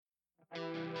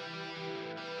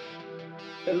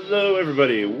Hello,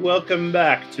 everybody. Welcome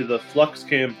back to the Flux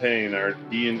campaign. Our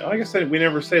D&D. I guess we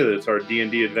never say that it's our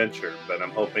D&D adventure, but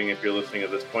I'm hoping if you're listening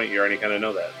at this point, you already kind of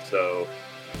know that. So,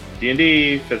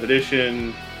 D&D, 5th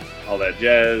edition, all that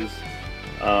jazz.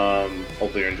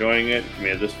 Hopefully you're enjoying it. If you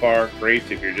made it this far,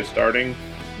 great. If you're just starting,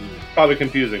 probably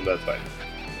confusing, but that's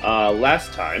fine.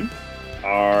 Last time,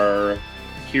 our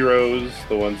heroes,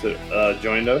 the ones that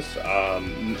joined us,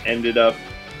 ended up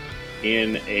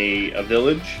in a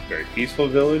village, very peaceful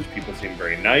village. People seem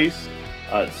very nice.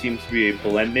 It seems to be a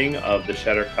blending of the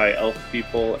Shatterkai elf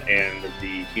people and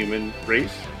the human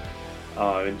race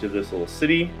into this little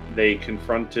city. They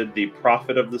confronted the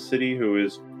prophet of the city, who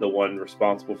is the one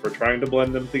responsible for trying to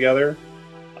blend them together.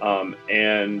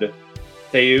 And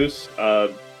Theus,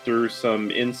 through some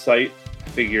insight,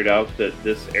 figured out that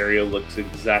this area looks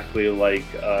exactly like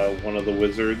one of the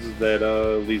wizards that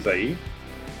Lizai,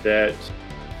 that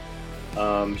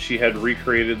she had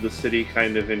recreated the city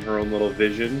kind of in her own little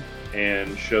vision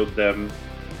and showed them,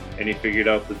 and he figured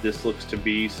out that this looks to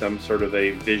be some sort of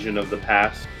a vision of the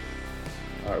past,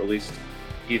 or at least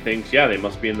he thinks, yeah, they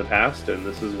must be in the past and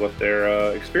this is what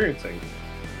they're experiencing.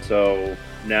 So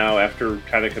now, after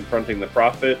kind of confronting the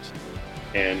prophet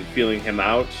and feeling him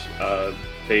out,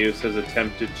 Theus has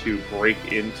attempted to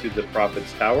break into the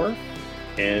prophet's tower.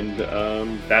 And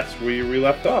that's where we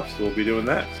left off, so we'll be doing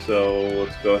that. So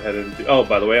let's go ahead and do... Oh,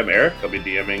 by the way, I'm Eric. I'll be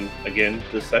DMing again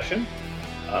this session.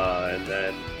 And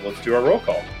then let's do our roll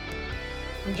call.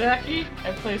 I'm Jackie.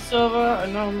 I play Silva, a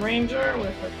gnome ranger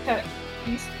with a pet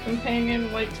beast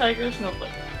companion, White Tiger Snowflake.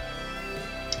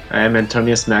 I am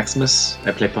Antonius Maximus.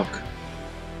 I play Puck.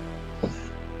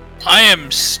 I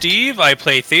am Steve. I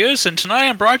play Theus, and tonight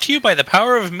I'm brought to you by the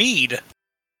power of mead.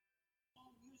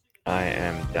 I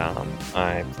am Dom.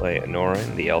 I play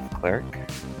Anoran, the elf cleric.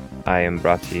 I am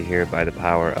brought to you here by the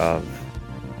power of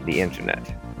the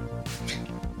internet.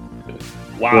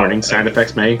 Wow. Warning, sound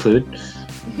effects may include.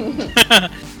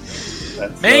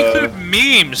 May include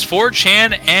memes,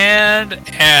 4chan, and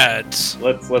ads.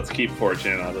 Let's keep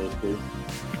 4chan out of this, please.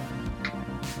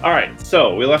 All right,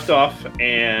 so we left off,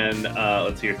 and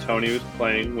let's see here. Tony was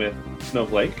playing with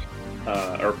Snowflake,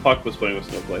 or Puck was playing with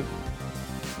Snowflake.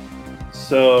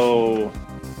 So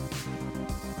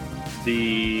and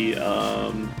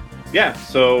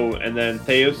then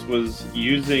Theus was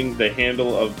using the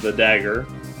handle of the dagger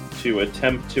to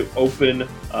attempt to open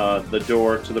the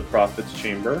door to the prophet's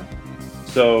chamber.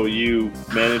 So you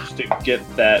managed to get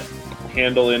that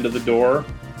handle into the door,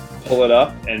 pull it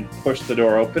up, and push the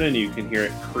door open, and you can hear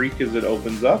it creak as it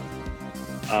opens up.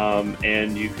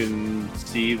 And you can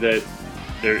see that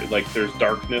there's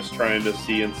darkness trying to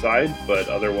see inside, but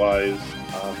otherwise,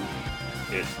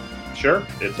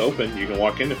 it's open. You can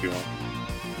walk in if you want.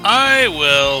 I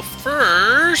will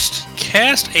first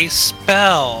cast a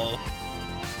spell.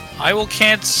 I will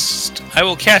cast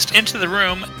into the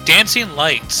room Dancing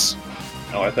Lights.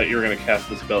 Oh, I thought you were going to cast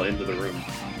the spell into the room.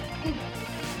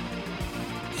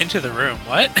 Into the room?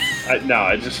 What?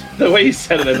 The way you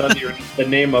said it, I thought the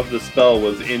name of the spell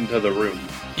was into the room.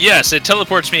 Yes, it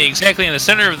teleports me exactly in the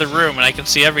center of the room, and I can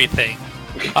see everything.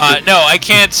 No, I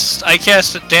cast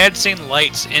Dancing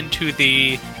Lights into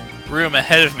the room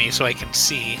ahead of me so I can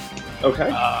see.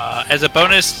 Okay. As a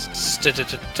bonus,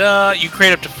 you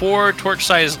create up to 4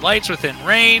 torch-sized lights within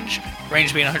range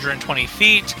being 120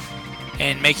 feet,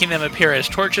 and making them appear as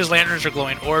torches, lanterns, or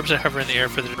glowing orbs that hover in the air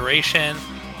for the duration.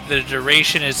 The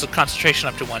duration is the concentration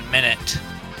up to 1 minute.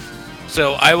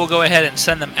 So I will go ahead and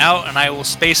send them out, and I will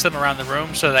space them around the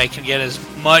room so that I can get as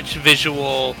much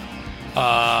visual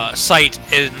sight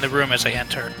in the room as I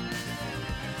enter.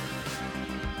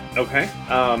 Okay.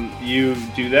 You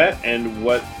do that, and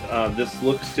what this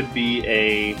looks to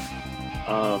be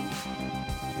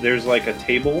there's like a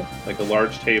table, like a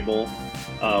large table,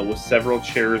 with several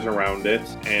chairs around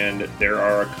it, and there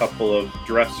are a couple of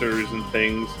dressers and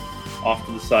things. Off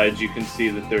to the sides, you can see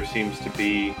that there seems to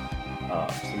be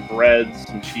some breads,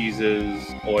 some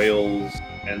cheeses, oils,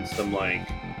 and some like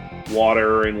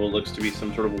water and what looks to be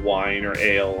some sort of wine or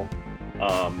ale.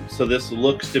 So this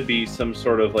looks to be some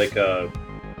sort of like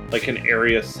an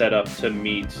area set up to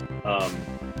meet,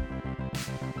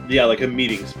 like a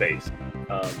meeting space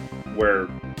where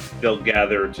they'll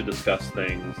gather to discuss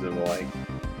things and the like.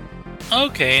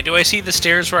 Okay, and do I see the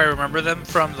stairs where I remember them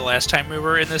from the last time we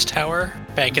were in this tower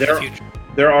back in the future?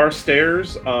 There are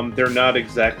stairs. They're not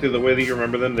exactly the way that you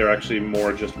remember them. They're actually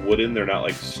more just wooden. They're not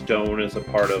like stone as a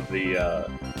part of the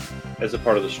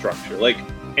structure. Like,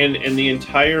 and the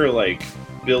entire like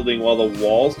building, while the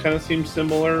walls kind of seem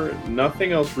similar,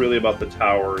 nothing else really about the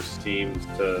tower seems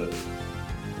to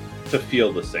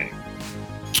feel the same.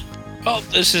 Well,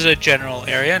 this is a general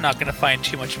area. Not going to find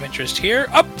too much of interest here.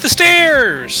 Up the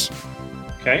stairs!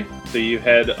 Okay, so you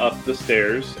head up the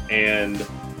stairs, and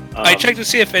I checked to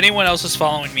see if anyone else is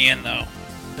following me in, though.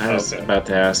 I was Okay. about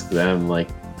to ask them, like,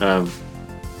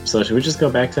 so should we just go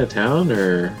back to town,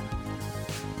 or?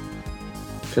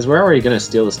 Because we're already gonna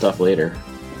steal the stuff later.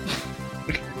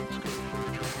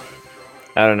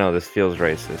 I don't know. This feels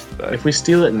racist, but If we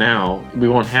steal it now, we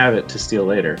won't have it to steal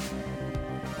later.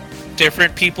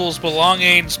 Different people's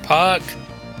belongings, Puck.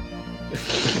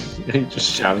 You're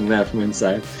just shouting that from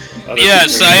inside. other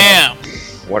Yes, people- I am.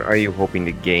 what are you hoping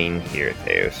to gain here,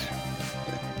 Theus?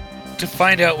 To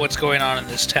find out what's going on in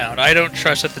this town. I don't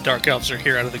trust that the Dark Elves are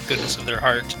here out of the goodness of their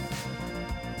heart.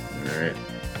 Alright.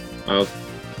 I'll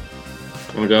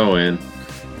go in.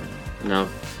 And I'll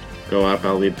go up,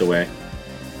 I'll lead the way.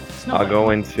 I'll go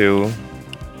in too,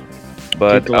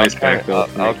 but Keep the lights back, though,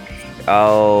 for me.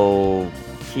 I'll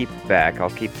keep back. I'll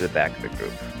keep to the back of the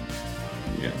group.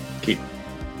 Yeah,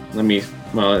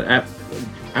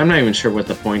 I'm not even sure what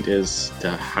the point is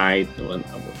to hide.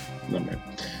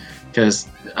 Because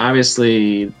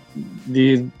obviously,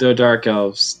 the Dark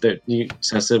Elves, they're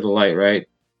sensitive to light, right?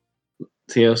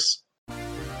 Theos?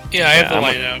 Yeah, I have the I'm-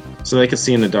 light out. So they can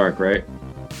see in the dark, right?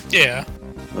 Yeah.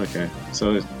 Okay.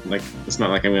 So, it's not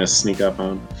like I'm going to sneak up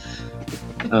on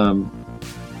them.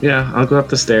 Yeah, I'll go up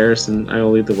the stairs and I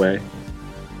will lead the way.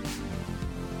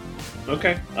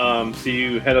 Okay, so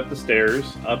you head up the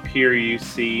stairs. Up here you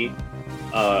see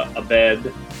a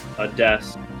bed, a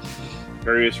desk,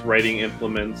 various writing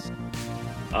implements,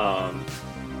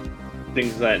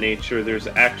 things of that nature. There's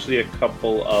actually a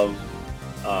couple of...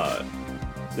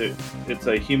 it's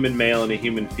a human male and a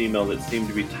human female that seem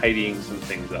to be tidying some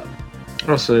things up.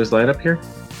 Oh, so there's light up here?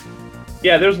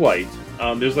 Yeah, there's light.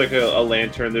 There's like a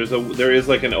lantern. There is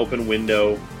like an open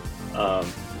window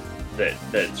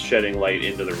that's shedding light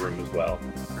into the room as well.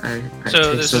 I So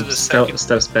take this some is the second-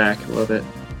 steps back a little bit.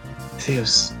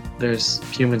 Theos, there's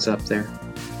humans up there.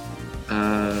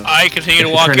 I continue to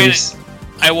if walk you're trying in. to s-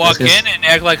 I walk Yes, in and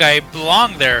act like I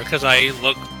belong there because I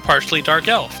look partially Dark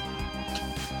Elf.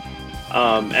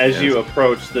 As Yes. you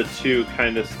approach, the two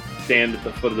kind of stand at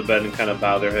the foot of the bed and kind of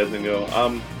bow their heads and go,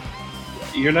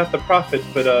 you're not the prophet,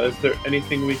 but is there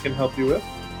anything we can help you with?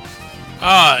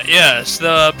 Yes.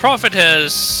 The Prophet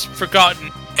has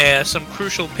forgotten some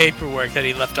crucial paperwork that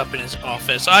he left up in his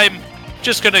office. I'm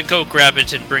just gonna go grab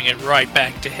it and bring it right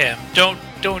back to him.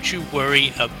 Don't you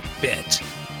worry a bit.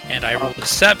 And I roll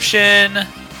deception,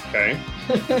 Okay.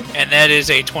 and that is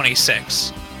a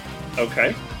 26.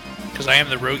 Okay. Because I am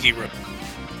the roguey rogue.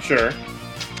 Sure.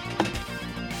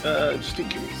 Just be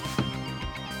curious.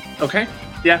 Okay.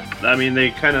 Yeah. I mean, they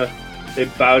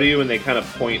bow to you and they kind of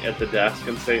point at the desk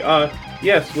and say,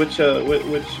 yes. Which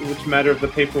matter of the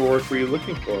paperwork were you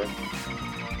looking for?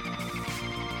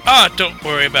 Don't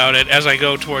worry about it. As I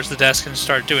go towards the desk and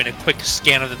start doing a quick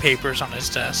scan of the papers on his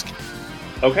desk.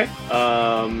 Okay.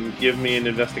 Give me an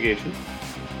investigation.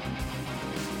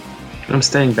 I'm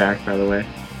staying back, by the way.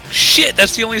 Shit,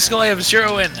 that's the only skill I have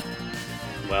 0 in.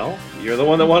 Well, you're the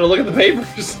one that wanted to look at the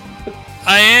papers.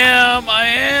 I am.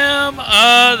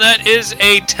 That is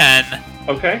a 10.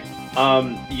 Okay.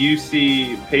 You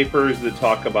see papers that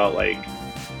talk about the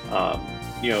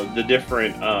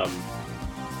different.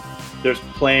 There's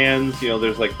plans.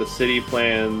 There's like the city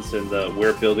plans and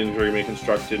where buildings are going to be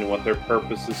constructed and what their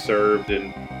purpose is served,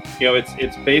 and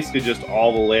it's basically just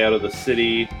all the layout of the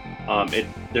city.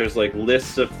 There's like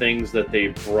lists of things that they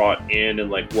brought in and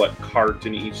like what cart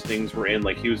and each things were in.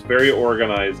 Like he was very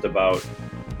organized about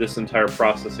this entire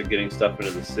process of getting stuff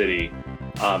into the city.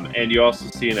 And you also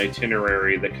see an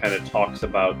itinerary that kind of talks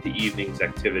about the evening's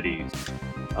activities,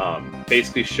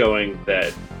 basically showing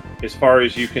that as far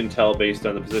as you can tell based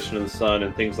on the position of the sun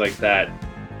and things like that,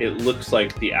 it looks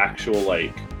like the actual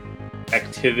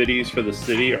activities for the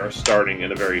city are starting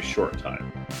in a very short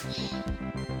time.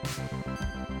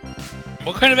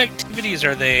 What kind of activities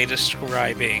are they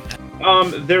describing?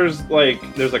 There's like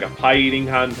a pie eating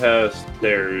contest.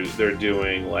 They're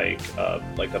doing like a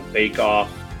bake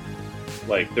off.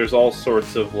 Like there's all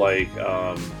sorts of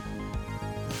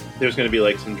there's going to be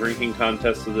like some drinking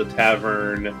contests at the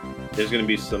tavern. There's going to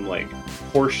be some like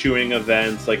horseshoeing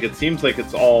events. Like it seems like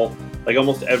it's all like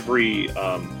almost every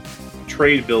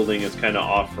trade building is kind of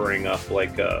offering up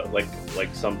like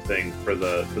something for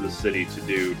the city to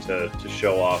do to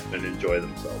show off and enjoy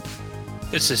themselves.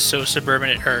 This is so suburban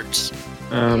it hurts.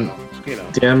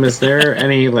 DM, is there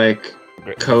any His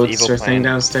codes evil or thing plan-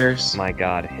 downstairs? My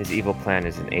god, his evil plan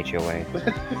is an HOA.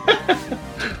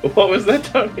 What was that,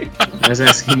 Tony? I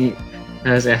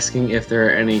was asking if there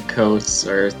are any coats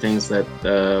or things that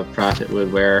the prophet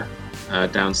would wear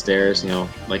downstairs?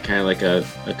 Like kind of like a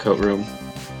coat room.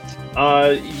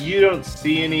 You don't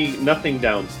see nothing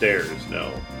downstairs.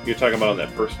 No, you're talking about on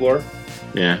that first floor.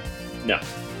 Yeah. No.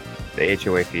 The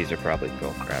HOA fees are probably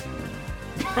bull crap.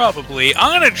 Probably.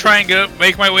 I'm gonna try and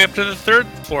make my way up to the 3rd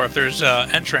floor if there's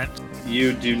entrance.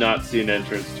 You do not see an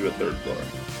entrance to a 3rd floor.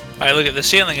 I look at the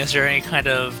ceiling. Is there any kind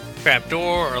of trap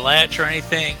door or latch or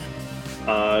anything?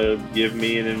 Give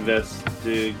me an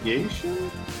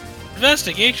investigation.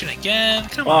 Investigation again.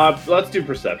 Come on. Let's do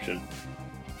perception.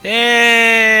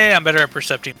 Hey, I'm better at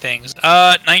percepting things.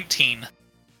 19.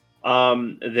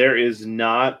 There is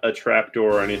not a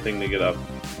trapdoor or anything to get up.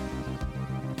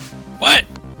 What?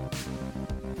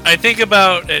 I think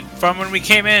about it from when we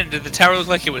came in. Did the tower look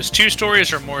like it was 2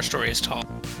 stories or more stories tall?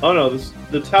 Oh no,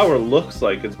 the tower looks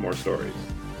like it's more stories,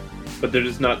 but there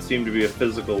does not seem to be a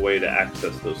physical way to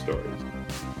access those stories.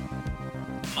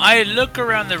 I look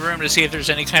around the room to see if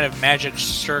there's any kind of magic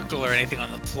circle or anything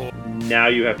on the floor. Now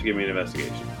you have to give me an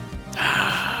investigation.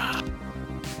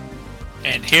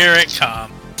 And here it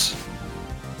comes.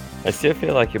 I still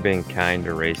feel like you're being kind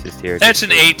or racist here. That's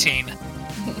an 18.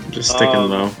 Just sticking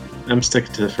low. I'm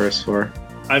sticking to the 1st floor.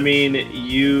 I mean,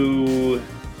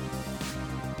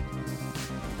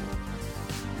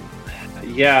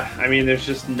 Yeah, I mean, there's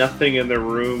just nothing in the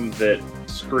room that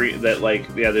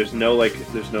there's no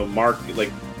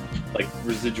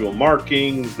residual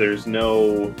markings. There's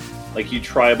no, you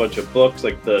try a bunch of books.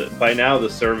 By now the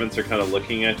servants are kind of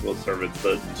looking at you. Well, servants,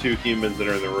 the 2 humans that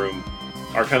are in the room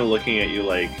are kind of looking at you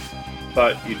like,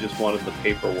 thought you just wanted the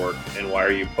paperwork, and why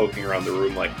are you poking around the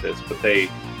room like this? But they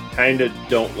kind of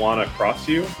don't want to cross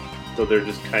you, so they're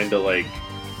just kind of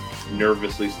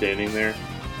nervously standing there.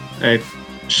 I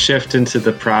shift into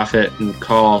the prophet and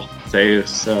call him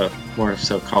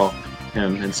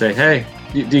and say, "Hey,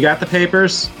 do you got the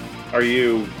papers?" Are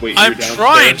you? Wait, I'm you're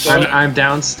trying downstairs? to. I'm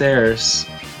downstairs,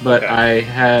 but Okay. I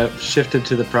have shifted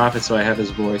to the prophet, so I have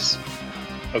his voice.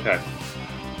 Okay.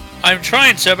 I'm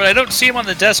trying, sir, but I don't see him on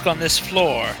the desk on this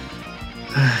floor.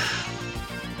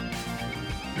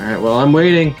 All right, well, I'm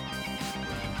waiting.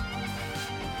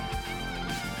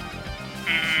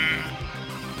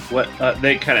 What?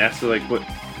 They kind of asked her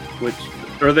which,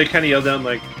 or they kind of yelled down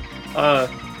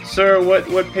 "Sir,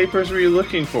 what papers were you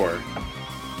looking for?"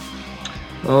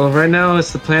 Well, right now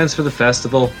it's the plans for the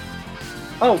festival.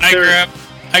 Oh, I grab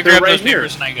right those here.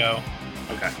 papers and I go.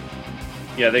 Okay.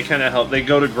 Yeah, they kind of help. They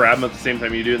go to grab them at the same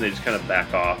time you do, and they just kind of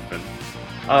back off. And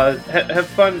have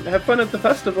fun at the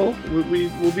festival.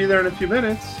 We'll be there in a few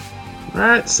minutes. All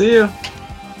right, see you.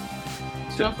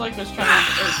 Snowflake was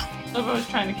Nova was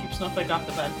trying to keep Snowflake off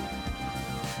the bed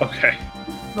Okay.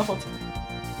 the whole time.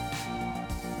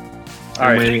 All I'm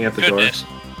right. waiting at the door. Goodness.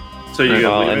 So you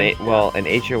Well, guys an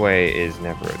leaving? HOA is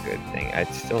never a good thing. I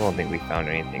still don't think we found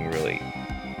anything really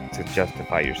to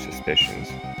justify your suspicions.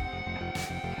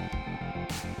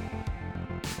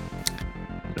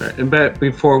 All right, but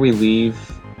before we leave,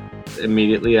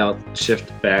 immediately I'll shift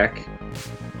back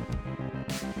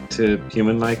to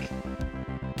human-like.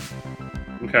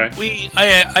 Okay.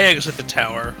 I exit the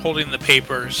tower, holding the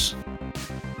papers.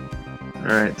 All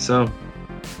right, so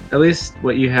at least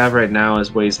what you have right now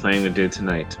is what he's planning to do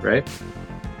tonight, right?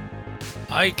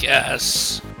 I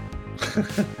guess.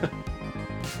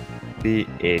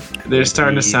 They're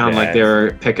starting to sound like they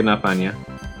were picking up on you.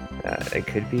 It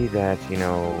could be that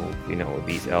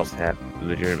these elves have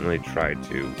legitimately tried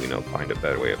to find a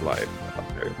better way of life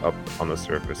up on the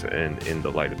surface and in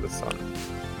the light of the sun.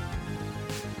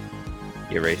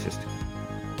 You're racist.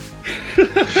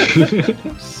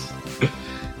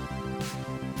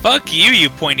 Fuck you, you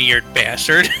pointy-eared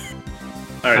bastard.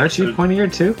 All right. Aren't you So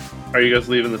pointy-eared too? are you guys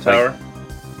leaving the tower?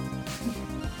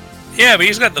 Yeah, but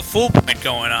he's got the full point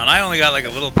going on. I only got a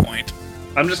little point.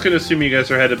 I'm just gonna assume you guys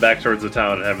are headed back towards the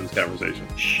town and having this conversation.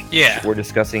 Yeah. We're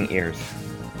discussing ears.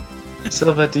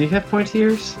 Silva, do you have pointy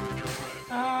ears?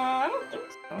 I don't think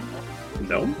so.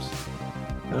 Gnomes?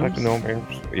 I like to know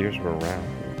if ears were round.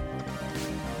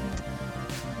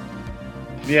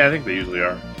 Yeah, I think they usually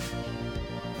are.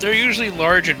 They're usually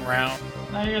large and round.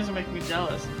 Now you guys are making me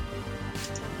jealous.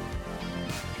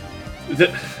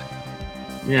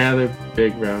 Yeah, they're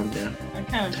big, round, yeah. I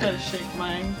kind of try to shake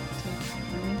mine.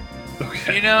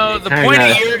 Okay. You know, the Kinda.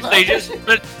 pointy ears,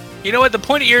 but you know what? The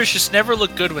pointy ears just never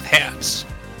look good with hats.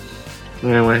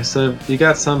 Anyway, so you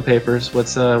got some papers.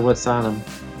 What's on them?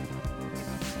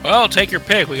 Well, take your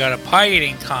pick. We got a pie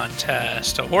eating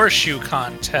contest, a horseshoe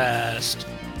contest.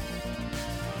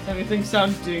 Anything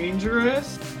sound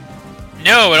dangerous?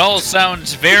 No, it all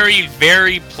sounds very,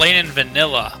 very plain and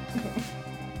vanilla.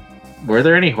 Were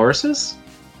there any horses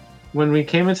when we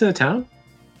came into the town?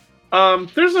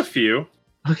 There's a few.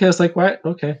 Okay, I was like, what?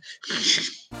 Okay.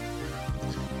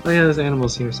 Oh yeah, there's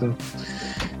animals here, so.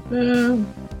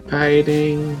 Pie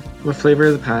eating. What flavor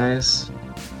are the pies?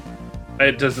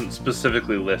 It doesn't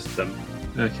specifically list them.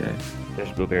 Okay.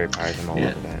 There's blueberry pies. I'm all Yeah.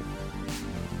 over that.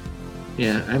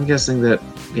 Yeah, I'm guessing that.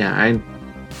 Yeah,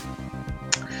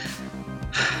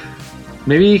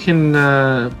 maybe you can.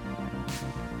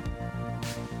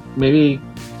 Maybe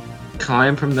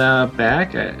climb from the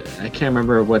back. I can't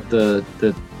remember what the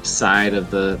side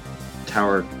of the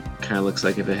tower kind of looks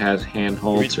like, if it has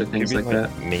handholds or things like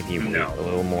that. Maybe wait No. a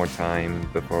little more time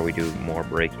before we do more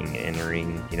breaking and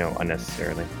entering,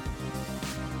 unnecessarily.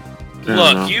 I don't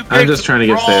Look, know. you I'm picked just trying to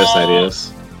get status wrong-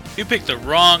 ideas. You picked the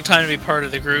wrong time to be part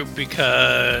of the group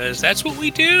because that's what we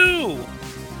do.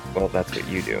 Well, that's what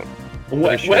you do.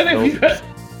 When sure have you? those-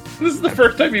 This is the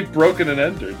first time you've broken and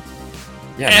entered.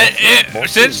 Yeah.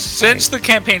 Since the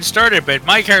campaign started, but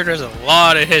my character has a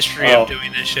lot of history Oh. of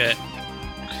doing this shit.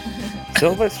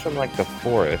 Silva's from like the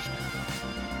forest.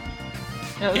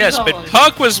 Yeah, this Yes, is all but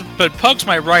like- Puck's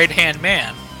my right hand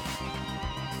man.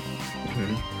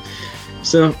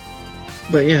 So,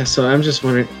 but yeah, so I'm just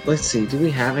wondering. Let's see. Do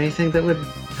we have anything that would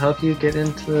help you get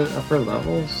into the upper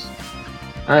levels?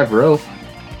 I have rope.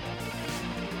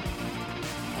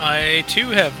 I too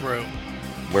have rope.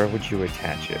 Where would you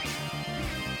attach it?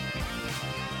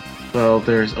 Well,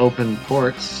 there's open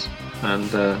ports, and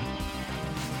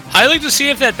I'd like to see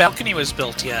if that balcony was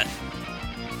built yet.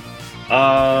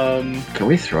 can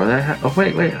we throw that? Oh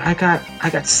wait, I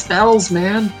got spells,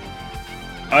 man.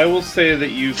 I will say that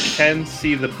you can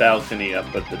see the balcony up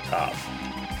at the top.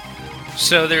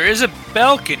 So there is a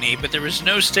balcony, but there is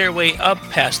no stairway up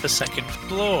past the second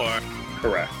floor.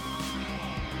 Correct.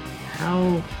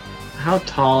 How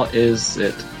tall is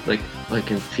it? Like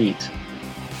in feet?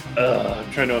 I'm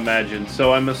trying to imagine.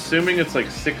 So I'm assuming it's like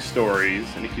 6 stories,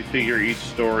 and if you figure each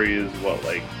story is what,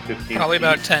 like 15? Probably feet?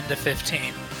 about 10 to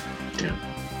 15.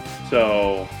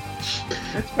 So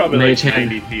it's probably Mage like hand.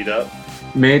 90 feet up.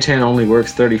 Mage Hand only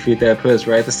works 30 feet. That put us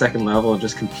right at the second level and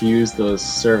just confuse those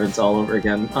servants all over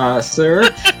again. Sir?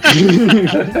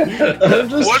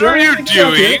 What are you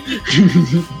doing?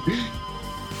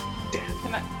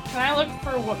 Can I look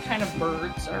for what kind of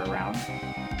birds are around?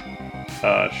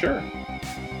 Sure.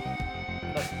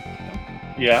 Like,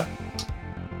 Yeah.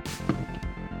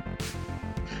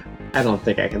 I don't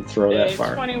think I can throw that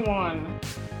far. 21.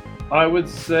 I would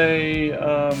say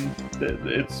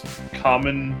it's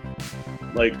common,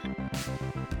 like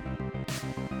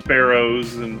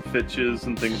sparrows and finches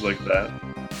and things like that.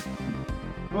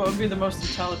 What would be the most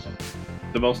intelligent?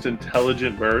 The most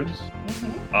intelligent birds.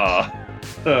 Mm-hmm.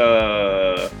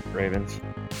 Ravens.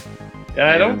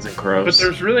 Yeah, I don't. Ravens and crows. But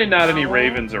there's really not any Owl?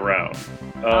 ravens around.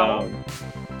 Owl?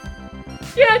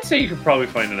 Yeah, I'd say you could probably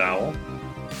find an owl.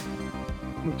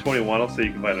 With 21, I'll say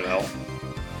you can find an owl.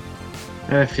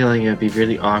 I have a feeling it'd be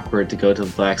really awkward to go to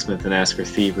the blacksmith and ask for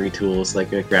thievery tools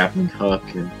like a grappling hook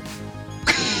and.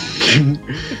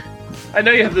 I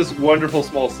know you have this wonderful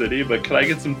small city, but can I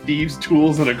get some thieves'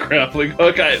 tools and a grappling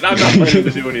hook? I'm not planning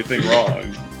to do anything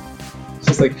wrong. It's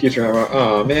just like Futurama.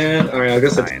 Oh man! All right, I'll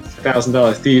get a Science.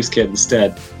 $1,000 thieves kit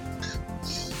instead.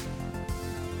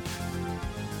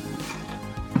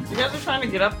 You guys are trying to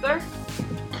get up there?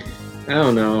 I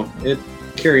don't know.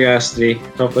 Curiosity.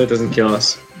 Hopefully, it doesn't kill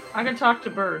us. I can talk to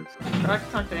birds. Or I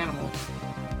can talk to animals.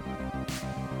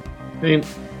 I mean,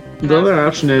 the other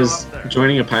option is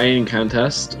joining a pie eating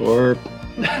contest or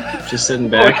just sitting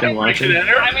back and watching. We can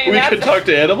enter. I mean, we that's- can talk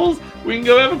to animals. We can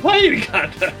go have a pie eating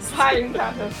contest. Hiding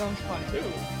contest sounds fun too.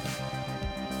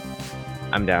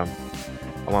 I'm down.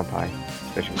 I want pie,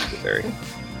 especially with blueberry.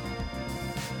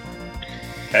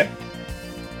 Okay.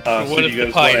 So what do if you the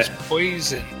guys pie wanna- is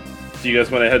poison? Do you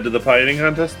guys want to head to the pie eating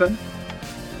contest then?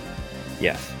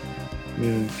 Yes.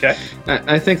 Okay.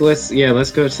 I think let's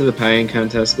go to the pie eating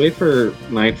contest. Wait for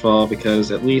nightfall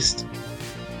because at least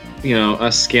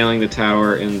us scaling the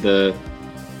tower in the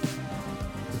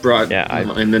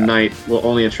night will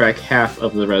only attract half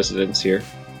of the residents here.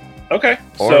 Okay.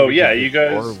 Or So we yeah, could you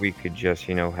just- guys. Or we could just,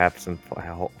 have some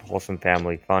wholesome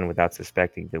family fun without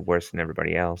suspecting the worst in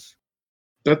everybody else.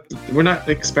 But we're not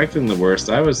expecting the worst.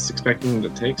 I was expecting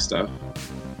them to take stuff.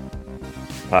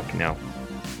 Fuck no.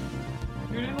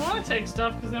 You didn't want to take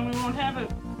stuff because then we won't have it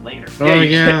later. Oh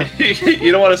you yeah!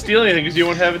 you don't want to steal anything because you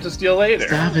won't have it to steal later.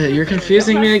 Stop it! You're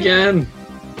confusing me again.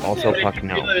 Also, If fuck you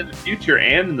no. steal it in the future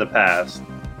and in the past,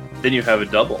 then you have a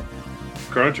double.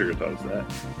 Chrono Trigger does that.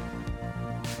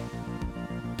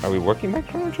 Are we working by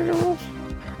Chrono Trigger rules?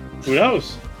 Who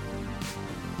knows?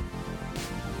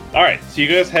 All right, so you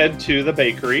guys head to the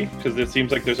bakery because it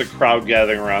seems like there's a crowd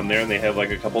gathering around there, and they have like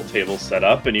a couple tables set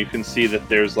up, and you can see that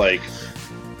there's like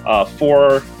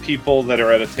 4 people that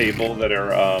are at a table that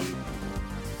are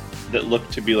that look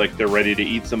to be like they're ready to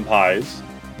eat some pies.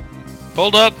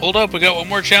 Hold up! We got one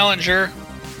more challenger.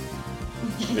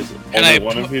 Is And only I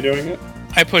one of you doing it?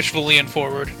 I push Valian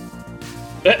forward.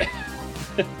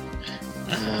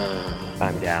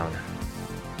 I'm down.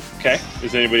 Okay.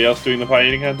 Is anybody else doing the pie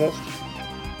eating contest?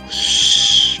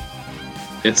 Shh.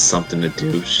 It's something to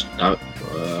do.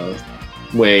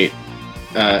 Wait.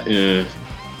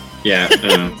 Yeah.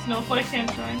 Snowflake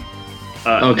can't join.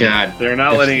 Oh god. They're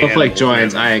not letting If Snowflake animals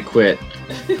joins, in. I quit.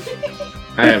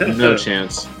 I have no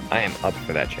chance. I am up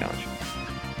for that challenge.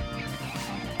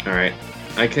 Alright.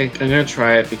 I'm gonna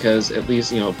try it because at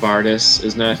least, Bardis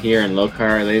is not here and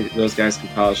Lokar, those guys can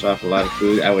polish off a lot of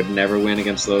food. I would never win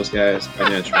against those guys. I'm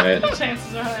gonna try it. The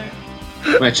chances are high.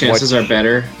 My chances are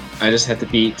better. I just have to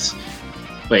beat...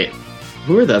 Wait,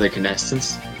 who are the other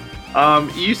contestants?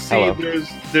 You see, Hello.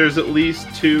 there's at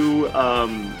least 2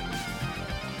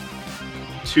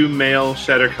 male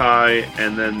Shadowkai,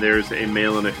 and then there's a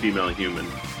male and a female human.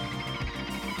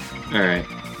 Alright.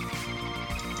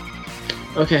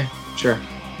 Okay, sure.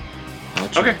 I'll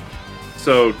try. Okay,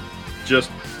 so just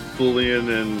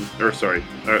Fulian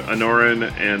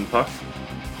Anoran and Puck.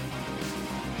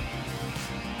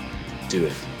 Do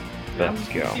it. Let's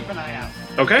I'm go. gonna keep an eye out.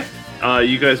 Okay.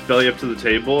 You guys belly up to the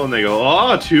table, and they go,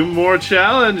 "Oh, 2 more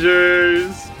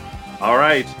challengers!" All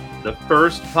right. The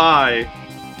first pie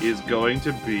is going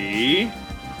to be,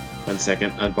 1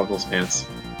 second, unbuckles pants.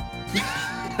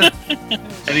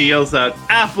 and he yells out,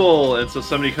 "Apple!" And so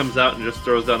somebody comes out and just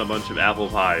throws down a bunch of apple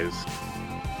pies.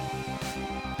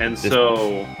 And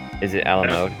so Is it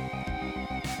Alamode?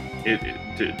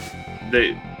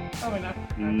 they Probably not.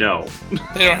 no,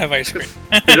 They don't have ice cream.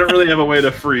 they don't really have a way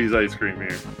to freeze ice cream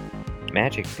here.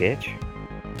 Magic, bitch.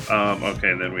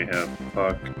 Okay, then we have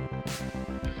Puck.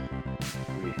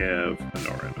 We have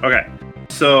Anoran. Okay,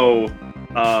 so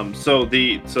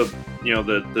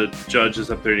the judge is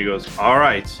up there and he goes, "All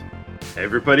right,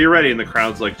 everybody ready?" And the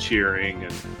crowd's like cheering,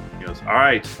 and he goes, "All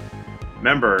right,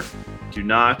 remember, you're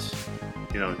not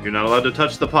allowed to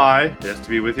touch the pie. It has to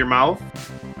be with your mouth,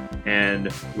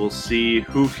 and we'll see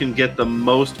who can get the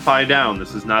most pie down.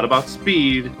 This is not about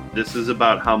speed. This is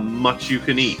about how much you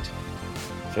can eat."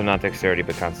 So not dexterity,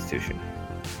 but constitution.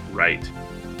 Right.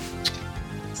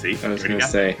 See? I was Already gonna got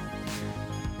say,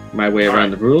 my way All around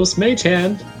right. the rules, mage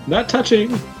hand, not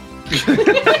touching.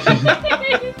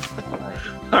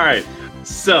 All right.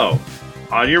 So,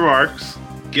 on your marks,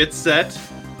 get set,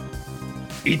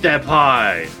 eat that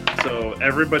pie. So,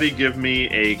 everybody give me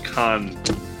a con.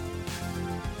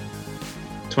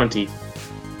 20.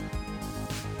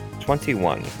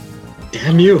 21.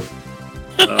 Damn you.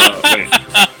 Wait.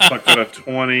 Puck got a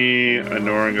 20.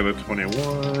 Anoran got a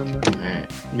 21.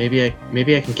 Alright, maybe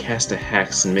I can cast a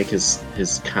hex and make his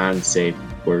con save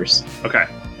worse. Okay.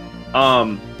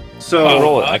 I So, can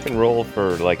roll it. I can roll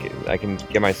for, I can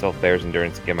give myself Bear's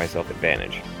Endurance and give myself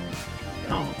advantage.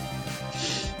 Oh.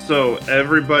 So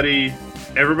everybody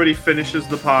finishes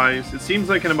the pies. It seems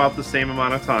like in about the same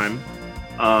amount of time.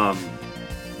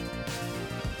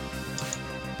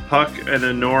 Puck and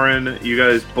Anoran, you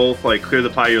guys both clear the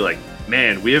pie. You're like,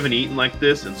 man, we haven't eaten like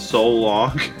this in so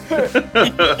long.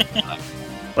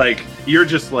 You're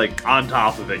just on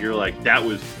top of it. You're like, that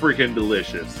was freaking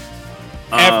delicious.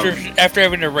 After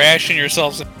having to ration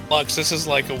yourselves in flux, this is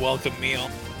like a welcome meal.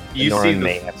 You Anoran see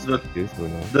may have some the juice, who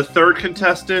knows? The third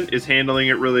contestant is handling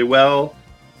it really well.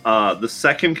 The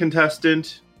second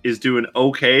contestant is doing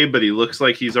okay, but he looks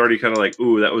like he's already kind of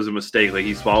ooh, that was a mistake. Like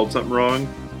he swallowed something wrong.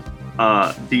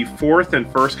 The fourth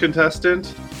and first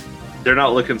contestant, they're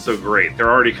not looking so great. They're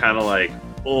already kind of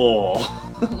oh.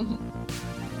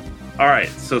 All right,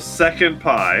 so second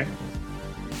pie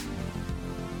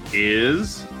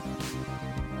is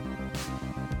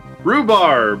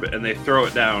rhubarb, and they throw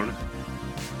it down.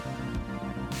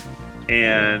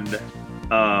 And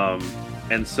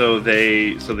so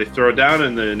they throw it down,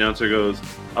 and the announcer goes,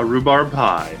 "A rhubarb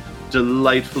pie,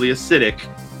 delightfully acidic.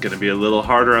 Gonna be a little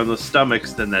harder on the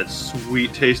stomachs than that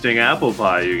sweet tasting apple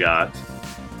pie you got."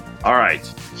 All right,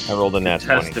 I rolled a nat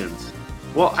 20. contestants.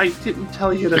 Well, I didn't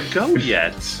tell you to go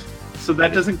yet, so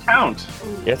that doesn't count.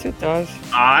 Yes, it does.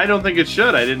 I don't think it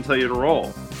should. I didn't tell you to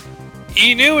roll.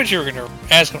 You knew what you were going to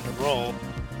ask him to roll.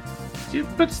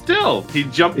 But still, he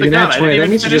jumped the You're gun. not I 20. didn't That even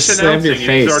means you finish just slammed your announcing,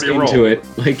 and he's face already into rolled.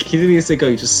 it. Like, he didn't even say go,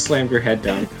 you just slammed your head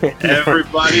down.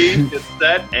 Everybody get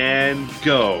set and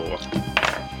go.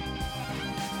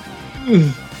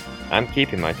 I'm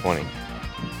keeping my 20.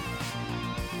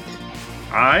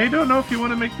 I don't know if you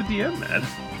want to make the DM mad.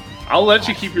 I'll let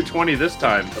you keep your 20 this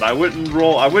time, but I wouldn't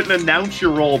roll. I wouldn't announce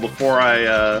your roll before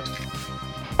I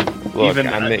Look,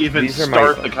 even these are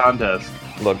start the contest.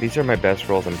 Look, these are my best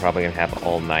rolls I'm probably gonna have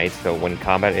all night. So when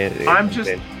combat is,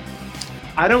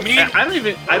 I don't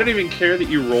even care that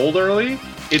you rolled early.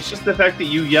 It's just the fact that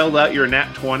you yelled out your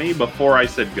nat 20 before I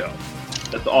said go.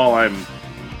 That's all I'm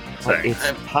saying.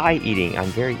 It's pie eating. I'm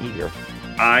very eager.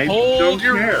 I don't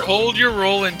care. Hold your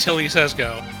roll until he says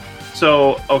go.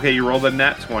 So, okay, you rolled a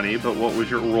nat 20, but what was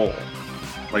your roll?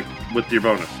 Like, with your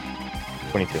bonus?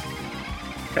 22.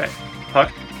 Okay.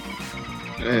 Puck?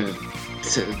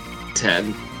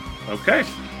 10. Okay.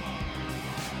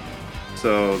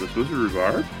 So, this was a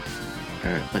rhubarb.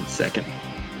 Alright, 1 second.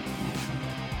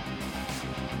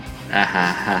 Ah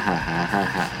ha ha ha ha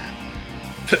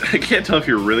ha. I can't tell if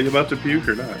you're really about to puke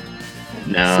or not.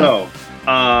 No. So,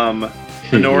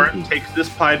 Honoran takes this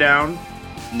pie down,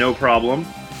 no problem.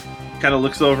 Kind of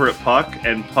looks over at Puck,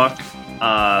 and Puck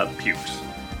pukes.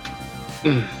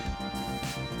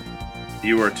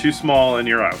 You are too small, and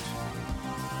you're out.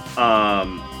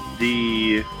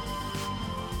 The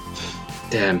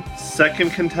Damn.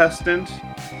 second contestant,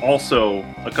 also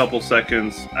a couple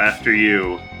seconds after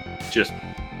you, just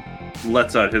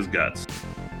lets out his guts.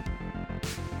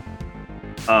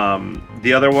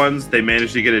 The other ones, they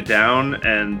managed to get it down,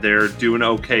 and they're doing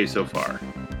okay so far.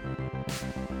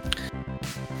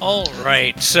 All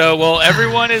right. So, well,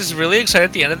 everyone is really excited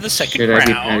at the end of the second Should I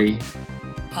be round. petty?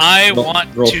 I Roll-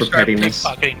 want roll to for start pettiness.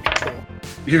 pickpocketing people.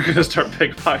 You're gonna start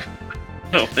pickpocketing.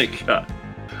 Oh my god.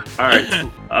 Alright.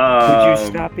 Could you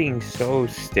stop being so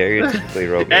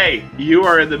stereotypically Rogan? Hey, you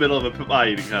are in the middle of a pie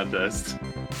eating contest.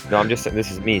 No, I'm just saying,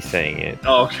 this is me saying it.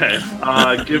 Oh, okay.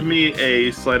 Give me a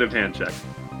sleight of hand check.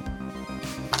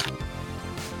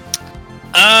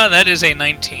 That is a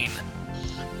 19.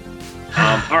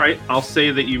 Alright, I'll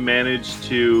say that you managed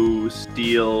to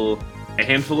steal a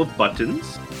handful of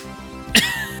buttons.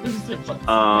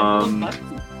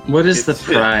 What is the It's-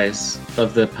 prize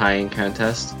of the pieing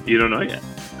contest? You don't know yet.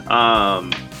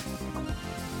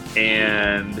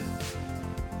 And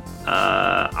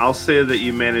I'll say that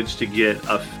you managed to get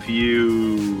a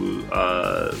few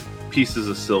pieces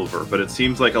of silver, but it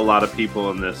seems like a lot of people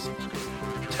in this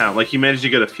town. Like, you managed to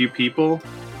get a few people,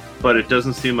 but it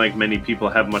doesn't seem like many people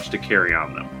have much to carry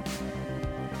on them.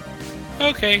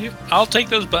 Okay, I'll take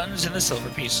those buttons and the silver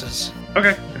pieces.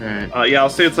 Okay. Alright. Yeah, I'll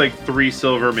say it's like 3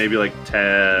 silver, maybe like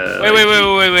 10.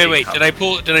 Wait. Did I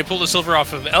pull the silver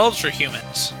off of elves or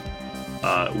humans?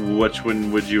 Which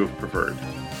one would you have preferred?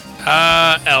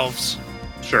 Elves.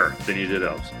 Sure, then you did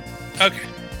elves. Okay.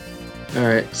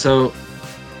 Alright, so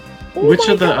Oh which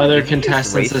my of the God, other did you just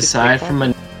contestants racist aside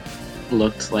pickpocket? from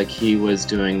looked like he was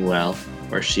doing well,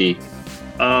 or she?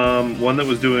 One that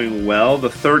was doing well. The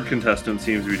third contestant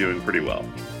seems to be doing pretty well.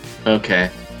 Okay.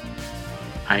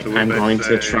 So what I'm did I going to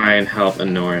say? try and help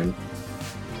Anoran.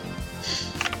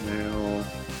 Male,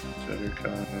 male,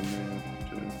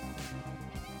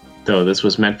 Though this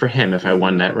was meant for him if I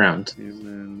won that round.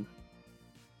 human.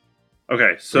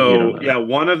 Okay, You so don't know. yeah,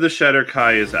 one of the Shatter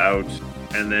Kai is out,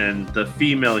 and then the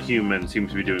female human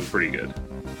seems to be doing pretty good.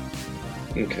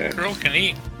 Okay. Girl can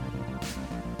eat.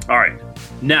 All right,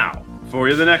 now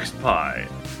for the next pie,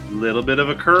 little bit of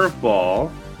a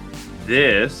curveball.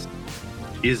 This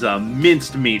is a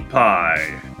minced meat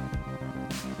pie.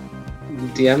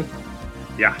 DM?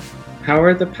 Yeah. How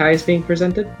are the pies being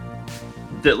presented?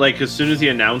 That, like, as soon as he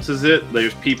announces it,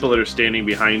 there's people that are standing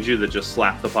behind you that just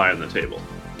slap the pie on the table.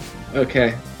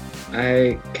 Okay.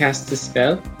 I cast a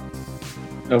spell.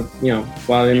 Oh,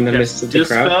 while in the midst of the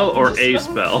crowd. Dispel or a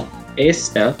Dispel? spell? A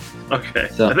spell. Okay.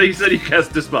 So- I thought you said you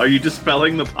cast dispel. Are you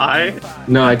dispelling the pie?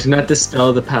 No, I do not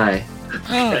dispel the pie.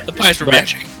 The pies were But-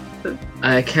 magic.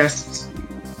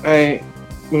 I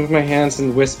move my hands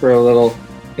and whisper a little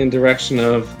in direction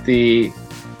of the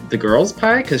girl's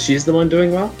pie, because she's the one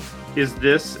doing well. Does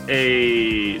this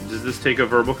take a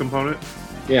verbal component?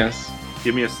 Yes.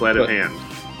 Give me a sleight of But- hand.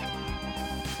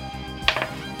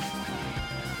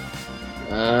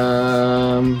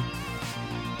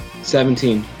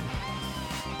 17.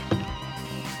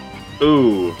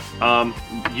 Ooh.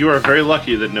 You are very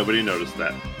lucky that nobody noticed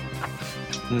that.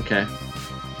 Okay.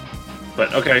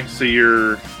 But okay, so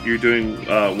you're doing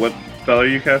what spell are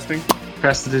you casting?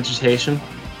 Prestidigitation.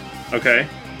 Okay.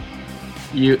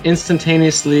 You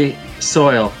instantaneously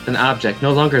soil an object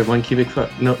no longer 1 cubic foot,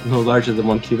 no larger than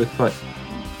 1 cubic foot.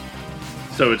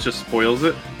 So it just spoils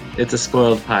it? It's a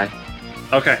spoiled pie.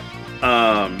 Okay.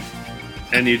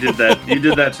 And you did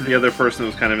that to the other person that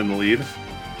was kind of in the lead?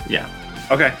 Yeah.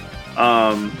 Okay.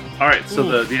 Alright,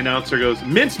 so the announcer goes,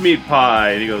 mincemeat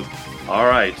pie! And he goes,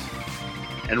 alright.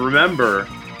 And remember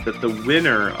that the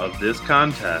winner of this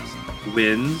contest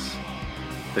wins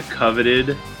the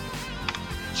coveted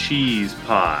cheese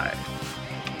pie.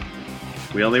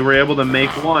 We only were able to make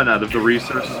one out of the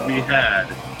resources we had,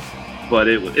 but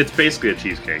it's basically a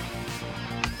cheesecake.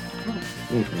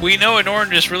 We know Anoran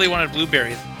just really wanted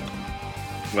blueberry.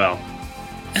 Well.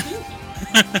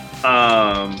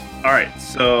 Alright,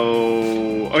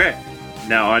 so... Okay.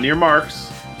 Now on your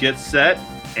marks, get set,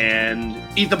 and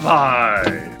eat the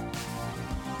pie!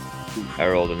 I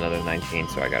rolled another 19,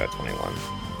 so I got a 21.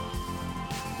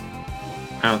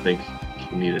 I don't think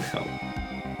he needed help.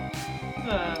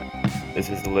 This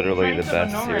is literally the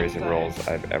Strength of best Anoran series of side. rolls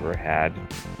I've ever had.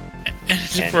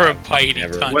 For a bite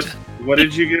Never- cunt. What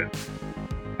did you get?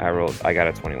 I got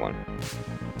a 21.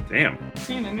 Damn.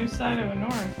 Seeing a new side of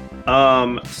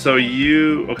Anoran. So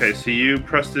you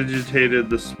prestidigitated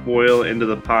the spoil into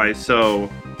the pie. So,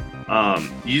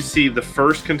 you see the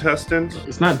first contestant.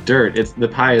 It's not dirt. It's the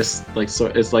pie is like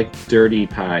it's like dirty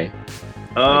pie.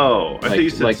 Oh, I think you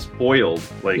said like- spoiled.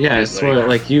 Like Yeah, like- it's soil.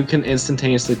 Like you can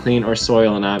instantaneously clean or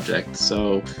soil an object.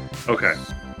 So Okay.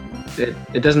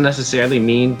 it doesn't necessarily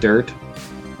mean dirt.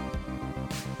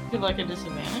 Feel like a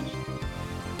disadvantage?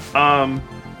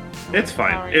 It's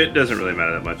fine. It doesn't really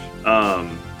matter that much.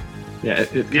 Yeah,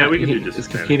 Yeah, we can do it's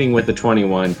disadvantage. competing with the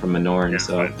 21 from Anoran. Yeah,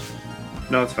 So fine.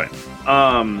 No, it's fine.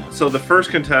 So the first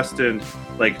contestant,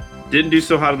 like, didn't do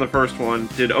so hot on the first one,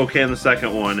 did okay on the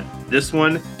second one. This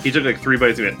one, he took like 3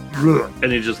 bites and went,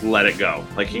 and he just let it go.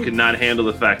 Like, he could not handle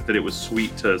the fact that it was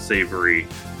sweet to savory.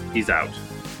 He's out.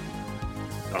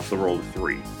 Also rolled a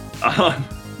 3.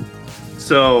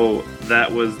 So that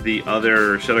was the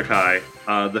other Shadakai.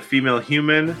 The female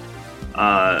human,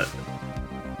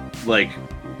 like,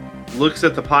 looks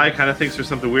at the pie, kind of thinks there's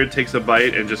something weird, takes a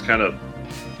bite, and just kind of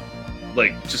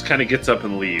gets up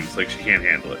and leaves. Like, she can't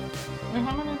handle it. Wait,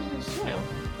 how many did you soil?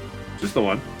 Just the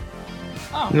one.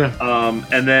 Oh. yeah,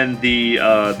 And then the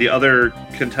other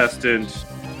contestant,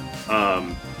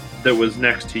 that was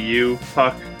next to you,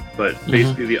 Puck, but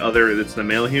basically the other, it's the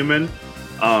male human.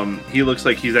 He looks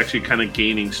like he's actually kind of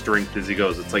gaining strength as he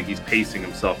goes. It's like he's pacing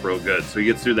himself real good. So he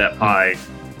gets through that pie.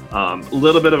 A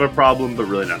little bit of a problem, but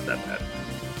really not that bad.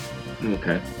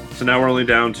 okay. So now we're only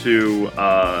down to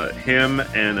him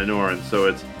and Anoran. So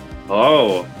it's,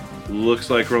 looks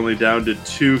like we're only down to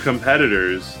 2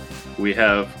 competitors. We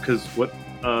have, because what,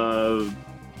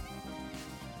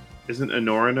 isn't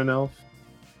Anoran an elf?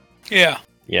 Yeah.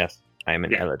 Yes, I am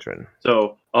an Yeah. Eladrin.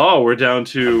 So, we're down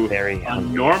to Very a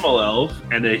normal elf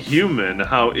and a human.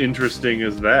 How interesting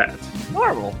is that?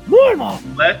 normal.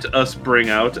 Let us bring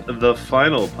out the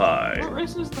final pie. What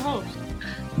race is the host?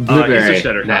 Blueberry, he's a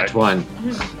Shadowkai. nat 1.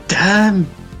 Damn.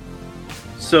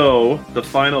 So, the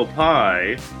final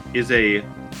pie is a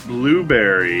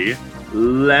blueberry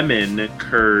lemon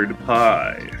curd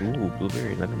pie. Ooh,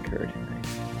 blueberry lemon curd.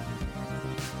 Nice.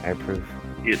 I approve.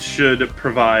 It should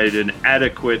provide an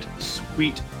adequate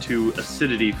sweet to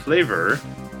acidity flavor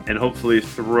and hopefully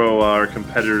throw our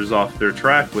competitors off their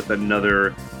track with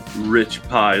another rich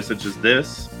pie such as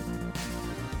this.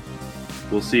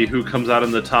 We'll see who comes out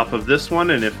on the top of this one,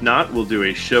 and if not, we'll do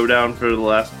a showdown for the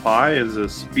last pie as a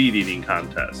speed eating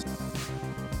contest.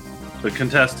 The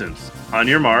contestants, on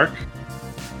your mark,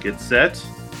 get set,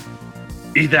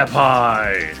 eat that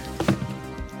pie!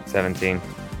 17.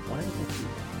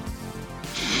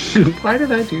 Why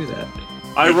did I do that?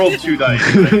 I rolled 2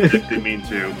 dice, and I didn't actually mean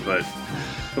to, but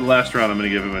for the last round I'm going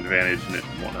to give him advantage and it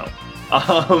won't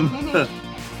help.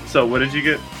 So what did you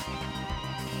get?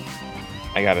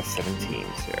 I got a 17,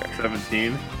 sir.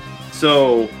 17.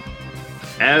 So,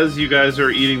 as you guys are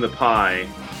eating the pie,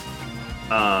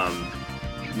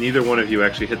 neither one of you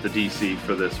actually hit the DC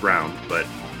for this round, but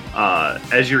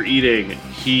as you're eating,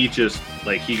 he just,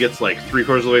 like, he gets like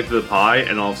 3/4 of the way through the pie,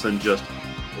 and all of a sudden just,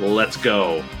 let's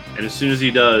go. And as soon as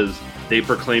he does, they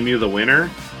proclaim you the winner,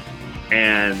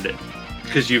 and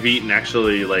because you've eaten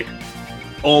actually, like,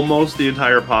 almost the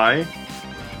entire pie,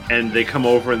 and they come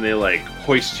over and they, like,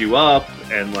 hoist you up,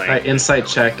 and, like... Insight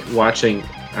check, watching.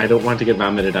 I don't want to get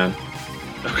vomited on.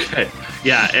 Okay.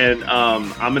 Yeah, and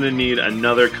I'm going to need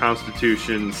another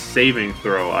Constitution saving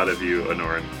throw out of you,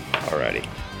 Anoran. Alrighty.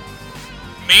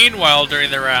 Meanwhile, during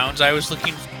the rounds, I was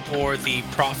looking for the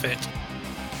prophet.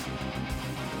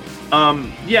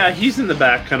 Yeah, he's in the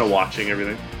back kind of watching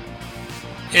everything.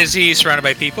 Is he surrounded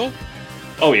by people?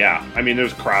 Oh, yeah. I mean,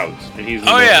 there's crowds, and he's in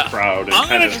Oh, the yeah. crowd and I'm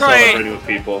kind of gonna try- celebrating with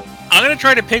people. I'm going to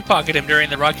try to pickpocket him during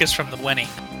the ruckus from the winning.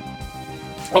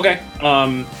 Okay.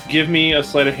 Give me a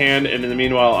sleight of hand, and in the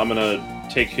meanwhile, I'm going to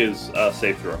take his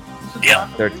save throw. Yeah.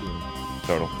 13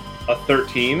 total. A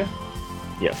 13?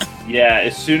 Yes. Yeah,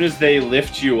 as soon as they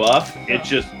lift you up, it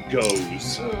just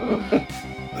goes.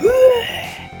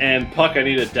 And Puck, I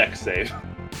need a dex save.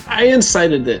 I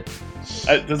incited it.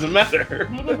 It doesn't matter.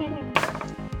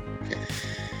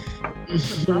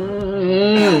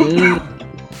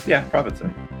 Yeah, profit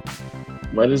save.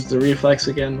 What is the reflex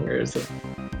again? Where is it?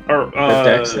 Or The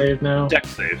deck save now? Deck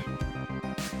save.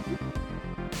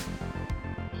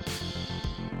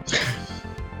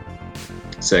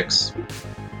 Six.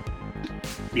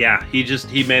 Yeah,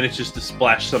 he manages to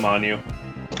splash some on you.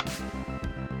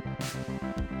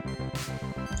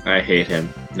 I hate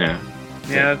him. No,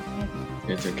 Yeah,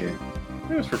 it's okay.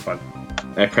 it was for fun.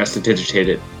 I pressed to digitate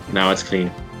it. Now it's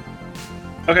clean.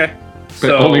 Okay.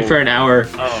 But only for an hour.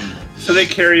 So they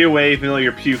carry you away, even though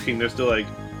you're puking. They're still like,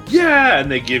 yeah,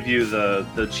 and they give you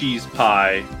the cheese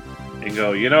pie, and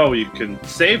go, you can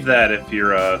save that if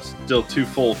you're still too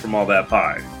full from all that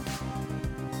pie.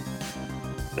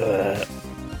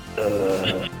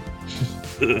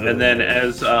 And then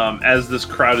as this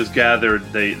crowd is gathered,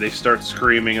 they start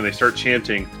screaming and they start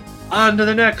chanting, "On to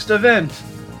the next event!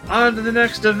 On to the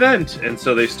next event!" And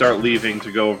so they start leaving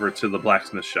to go over to the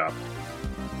blacksmith shop.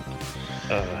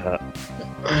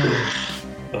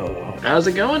 How's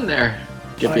it going there?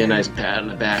 Give me a nice pat on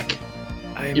the back.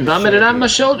 You vomited on my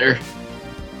shoulder.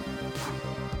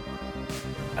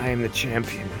 I am the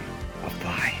champion of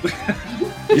pie.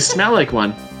 You smell like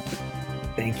one.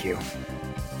 Thank you.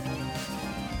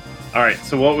 All right,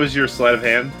 so what was your sleight of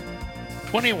hand?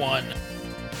 21.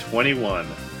 21.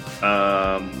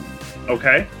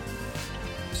 Okay.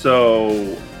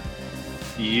 So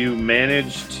you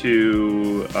manage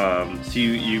to so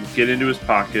you get into his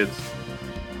pockets,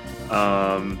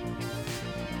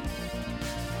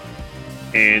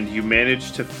 and you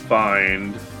manage to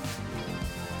find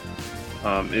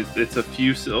it's a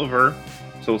few silver,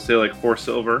 so we'll say like 4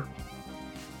 silver.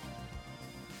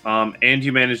 And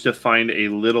you manage to find a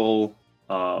little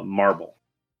marble.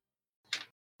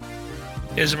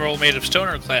 Is the marble made of stone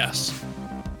or glass?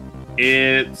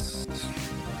 It's...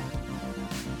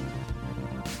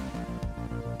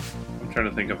 I'm trying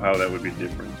to think of how that would be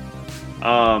different.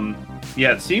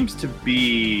 Yeah, it seems to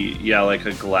be, like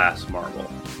a glass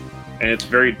marble. And it's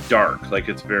very dark. Like,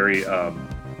 it's very,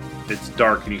 it's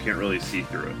dark and you can't really see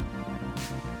through it.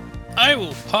 I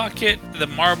will pocket the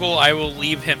marble. I will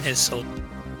leave him his silver.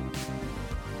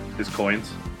 His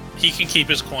coins? He can keep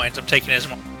his coins. I'm taking his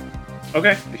marble.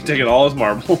 Okay, you're taking all his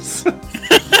marbles.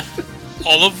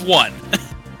 All of one.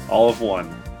 All of one.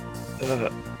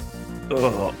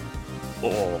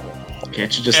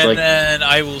 Can't you just And then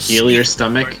I will heal your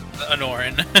stomach?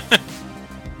 Anorin.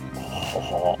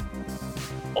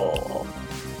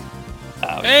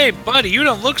 Hey, buddy, you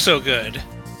don't look so good.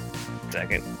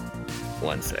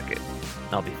 1 second.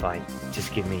 I'll be fine.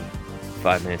 Just give me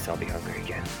 5 minutes, I'll be hungry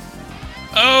again.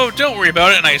 Oh, don't worry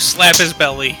about it. And I slap his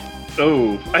belly.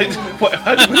 Oh,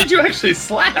 what did you actually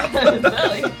slap?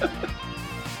 Belly.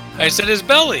 I said his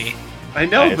belly. I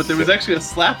know, but there was actually a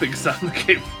slapping sound that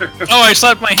came through. Oh, I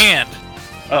slapped my hand.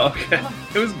 Oh, okay.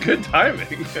 It was good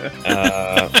timing.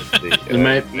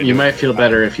 You might feel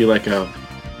better if you let go.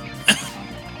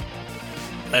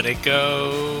 Let it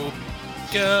go.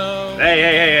 Go.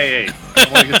 Hey. I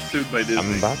don't want to get sued by Disney.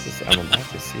 I'm about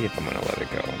to see if I'm gonna let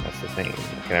it go. That's the thing.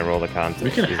 Can I roll the contest?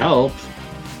 We can help.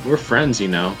 We're friends, you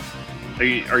know.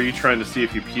 Are you trying to see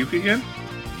if you puke again?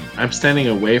 I'm standing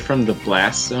away from the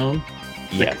blast zone.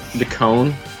 Yes. The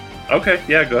cone. Okay,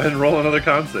 yeah, go ahead and roll another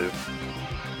con save.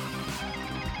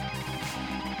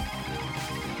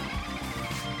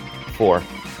 Four.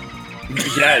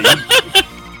 Yeah,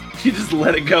 you just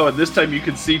let it go, and this time you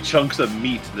can see chunks of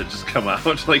meat that just come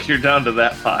out, like you're down to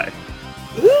that pie.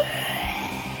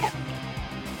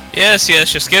 Yes,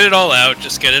 just get it all out.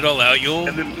 Just get it all out. You'll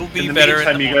be better.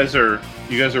 Meantime, you guys are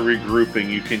regrouping.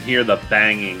 You can hear the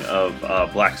banging of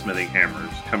blacksmithing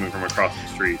hammers coming from across the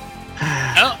street.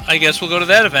 Well, I guess we'll go to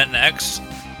that event next.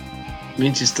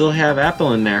 Means you still have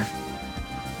Apple in there.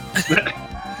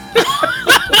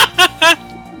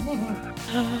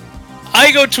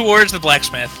 I go towards the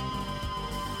blacksmith.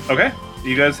 Okay,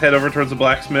 you guys head over towards the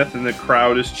blacksmith, and the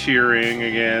crowd is cheering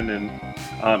again.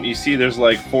 And you see, there's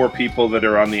like 4 people that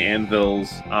are on the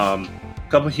anvils.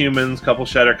 Couple humans, couple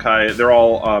Shadowkai. They're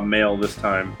all male this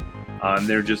time. And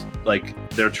they're just like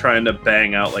they're trying to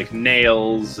bang out like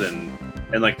nails and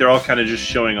like they're all kind of just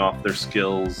showing off their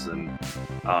skills and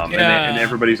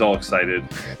everybody's all excited.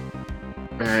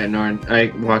 All right, Norn.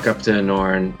 I walk up to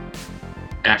Norn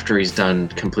after he's done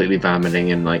completely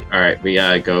vomiting and like, all right, we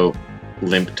gotta go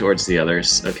limp towards the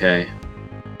others. Okay.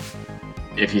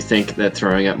 If you think that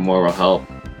throwing up more will help,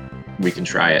 we can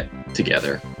try it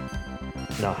together.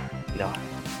 No.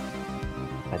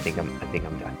 I think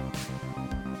I'm done.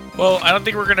 Well, I don't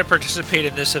think we're going to participate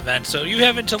in this event, so you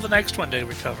have until the next one to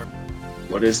recover.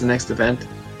 What is the next event?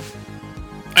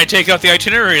 I take out the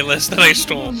itinerary list that I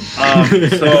stole.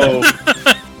 So,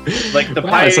 like the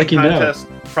Wow, it's pieing like you know. contest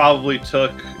probably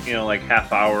took like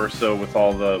half hour or so with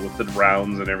the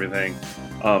rounds and everything.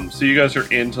 So you guys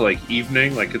are into like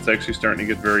evening, like it's actually starting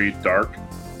to get very dark.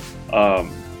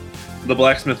 The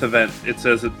blacksmith event, it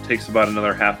says it takes about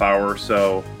another half hour or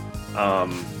so.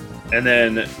 And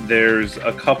then there's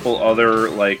a couple other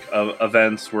like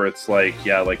events where it's like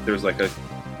there's like a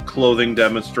clothing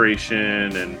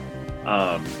demonstration and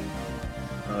Come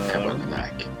on the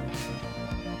back.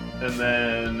 and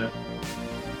then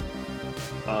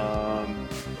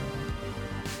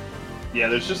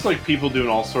there's just like people doing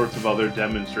all sorts of other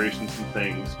demonstrations and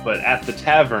things. But at the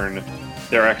tavern,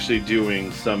 they're actually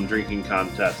doing some drinking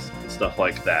contests and stuff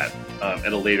like that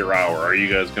at a later hour. Are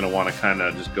you guys going to want to kind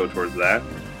of just go towards that?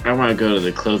 I want to go to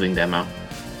the clothing demo.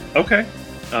 Okay.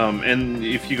 And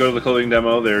if you go to the clothing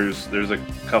demo, there's a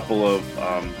couple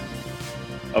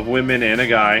of women and a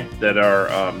guy that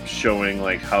are showing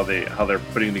like how they're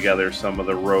putting together some of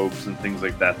the robes and things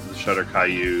like that the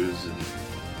Shudderkai use.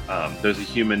 And there's a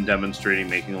human demonstrating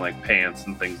making like pants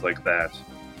and things like that.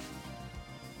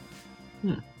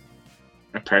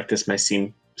 I practice my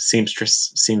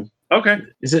seamstress. Okay,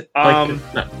 Is it like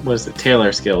what is it?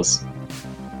 Tailor skills.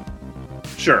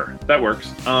 sure, that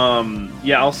works.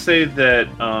 I'll say that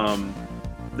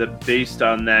that based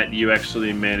on that, you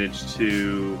actually managed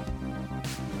to.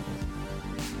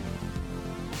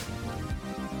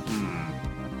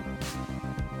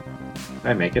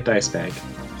 I make a dice bag.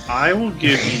 I will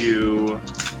give you.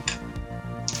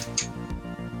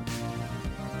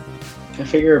 I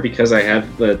figure because I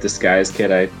have the disguise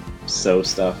kit, I sew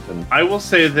stuff and. I will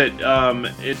say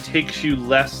that it takes you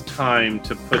less time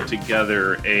to put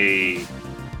together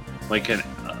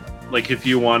like if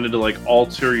you wanted to like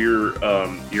alter your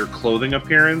clothing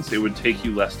appearance, it would take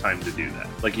you less time to do that.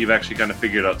 Like you've actually kind of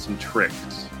figured out some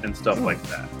tricks and stuff like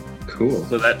that. Cool.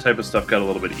 So that type of stuff got a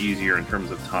little bit easier in terms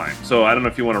of time. So I don't know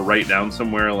if you want to write down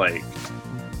somewhere like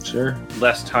Sure.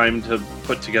 less time to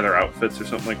put together outfits or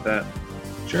something like that.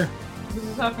 Sure. This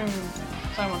is happening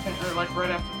simultaneously, or like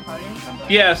right after fighting something?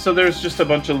 Yeah, so there's just a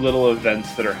bunch of little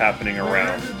events that are happening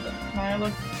around. Can I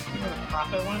look where the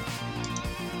profit went?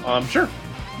 Sure.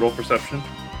 Roll perception.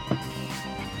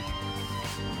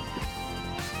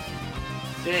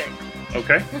 Dick.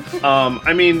 Okay.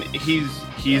 I mean,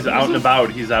 he's out and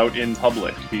about. He's out in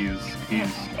public. He's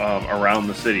around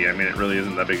the city. I mean, it really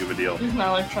isn't that big of a deal. He's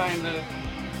not like trying to.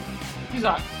 He's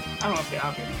not. I don't know if the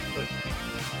obvious, but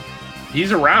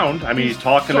He's around. I mean, he's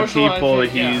talking to people.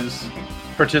 socializing, yeah. He's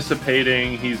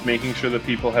participating. He's making sure that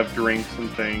people have drinks and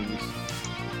things.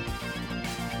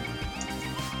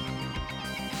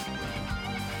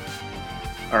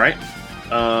 All right.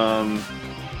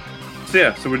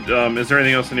 Is there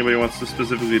anything else anybody wants to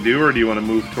specifically do, or do you want to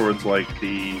move towards like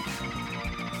the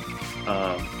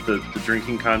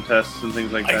drinking contests and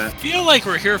things like I that? feel like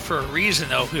we're here for a reason,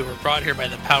 though. We were brought here by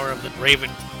the power of the Raven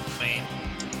Queen.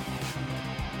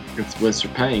 It was for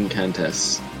pieing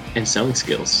contests and sewing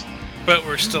skills. But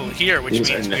we're still here, which These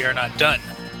are means ne- we are not done.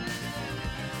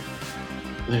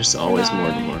 There's always more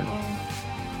to learn.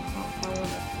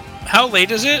 How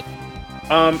late is it?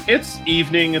 It's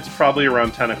evening. It's probably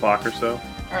around 10 o'clock or so.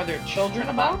 Are there children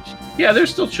about? Yeah, there's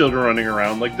still children running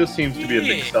around. Like this seems to be a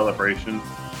big Yeah. celebration.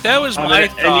 That was my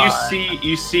And thought.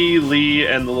 you see Lee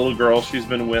and the little girl she's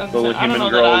been with, the little I don't human know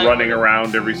that girl I running would've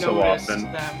around every so noticed often.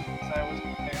 them, 'cause I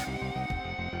wasn't there.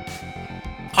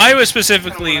 I was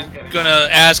specifically gonna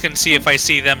ask and see if I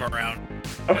see them around.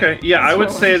 Okay, yeah, I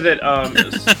would say that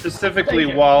specifically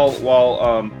Thank you.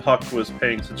 while Puck was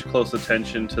paying such close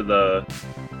attention to the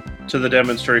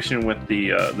demonstration with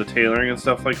the tailoring and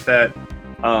stuff like that,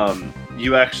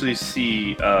 you actually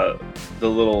see the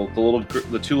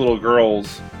two little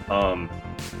girls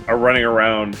are running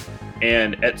around,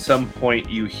 and at some point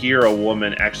you hear a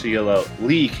woman actually yell out,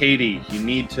 "Lee, Katie, you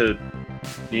need to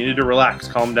relax,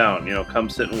 calm down, come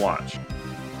sit and watch."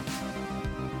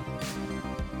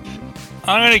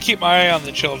 I'm gonna keep my eye on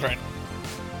the children.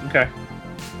 Okay,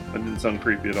 that didn't sound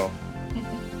creepy at all.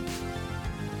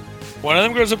 One of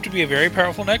them grows up to be a very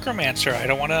powerful necromancer. I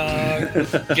don't want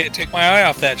to take my eye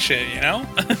off that shit, you know?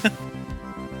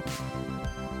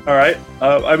 All right.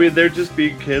 I mean, they're just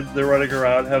being kids. They're running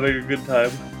around, having a good time.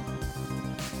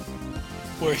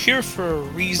 We're here for a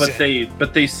reason.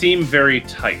 But they seem very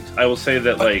tight. I will say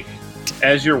that, like,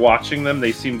 as you're watching them,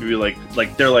 they seem to be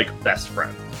like they're like best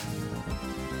friends.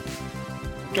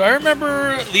 Do I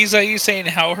remember Lisa you saying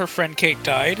how her friend Kate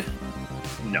died?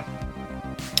 No.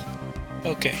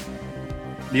 Okay.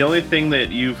 The only thing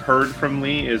that you've heard from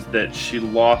Lee is that she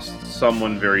lost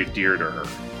someone very dear to her.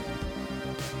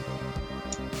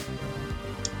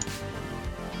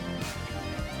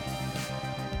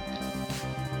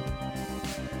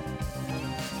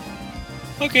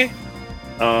 Okay.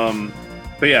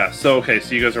 But yeah, so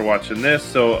you guys are watching this.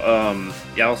 So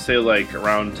yeah, I'll say like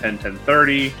around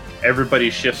 10:30, everybody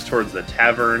shifts towards the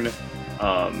tavern.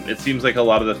 It seems like a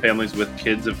lot of the families with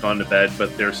kids have gone to bed,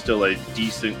 but there's still a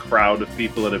decent crowd of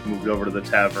people that have moved over to the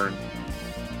tavern.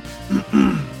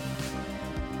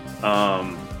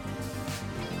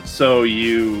 So are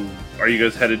you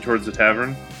guys headed towards the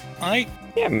tavern?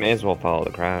 Yeah, may as well follow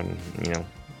the crowd. And,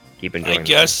 keep enjoying. I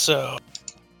guess so.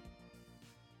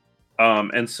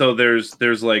 And so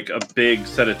there's like a big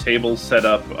set of tables set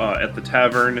up at the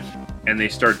tavern, and they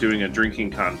start doing a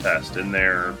drinking contest, and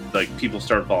they're like people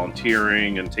start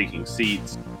volunteering and taking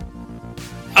seats.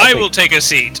 I will take a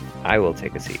seat. I will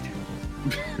take a seat.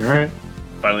 All right.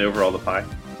 Finally over all the pie.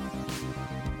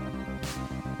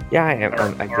 Yeah, I am.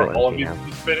 I feel Are all of empty you now.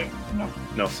 participating?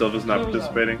 No, Silva's not Silva's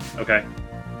not. participating. Okay.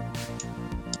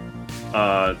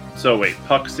 So wait,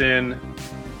 Puck's in.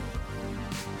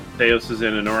 Theos is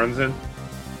in and Oren's in.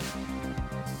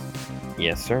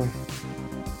 Yes, sir.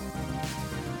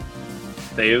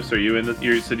 Theos, are you in?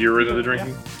 You said you were into the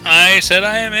drinking. I said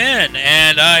I am in,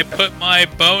 and I put my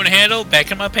bone handle back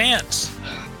in my pants.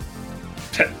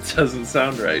 That doesn't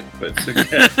sound right, but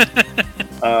okay.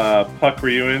 Puck, were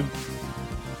you in?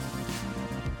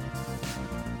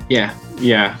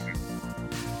 Yeah.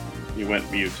 You went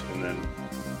mute, and then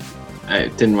I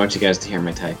didn't want you guys to hear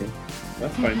my typing.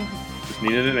 that's fine. Just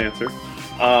needed an answer.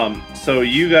 So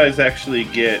you guys actually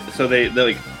get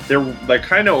they're like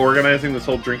kind of organizing this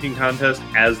whole drinking contest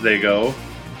as they go.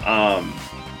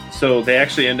 So they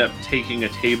actually end up taking a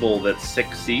table that's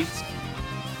 6 seats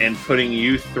and putting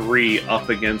you 3 up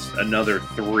against another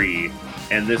 3,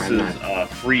 and this I'm is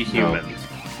 3 humans.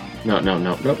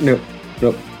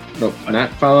 Nope. Not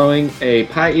following a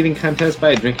pie eating contest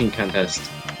by a drinking contest.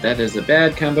 That is a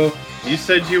bad combo. You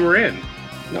said you were in.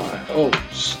 No,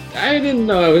 I didn't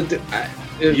know.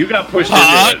 You got pushed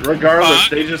Puck, into it. Regardless, Puck,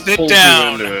 they just sit pulled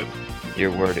down. you into it.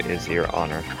 Your word is your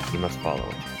honor. You must follow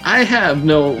it. I have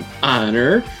no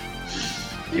honor.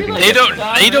 You They like don't-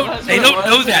 died they don't- realized they what it don't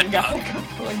was know and that, got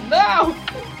like, no!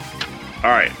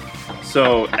 All right.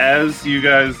 So as you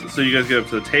guys get up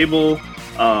to the table,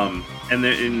 and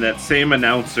then in that same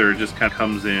announcer just kind of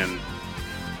comes in.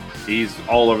 He's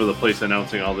all over the place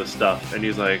announcing all this stuff, and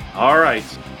he's like, "All right,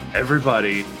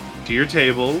 everybody, to your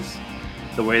tables.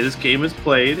 The way this game is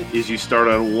played is you start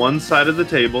on one side of the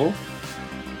table,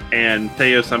 and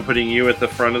Theos, I'm putting you at the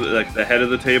front of the head of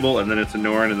the table, and then it's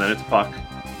Anoran, and then it's Puck.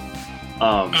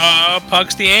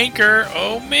 Puck's the anchor.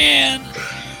 Oh man.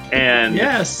 And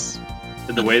Yes.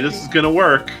 the way this is going to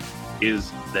work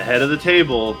is the head of the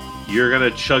table, you're going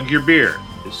to chug your beer.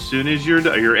 As soon as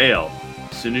your ale,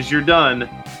 as soon as you're done,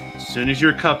 as soon as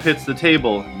your cup hits the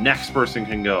table, next person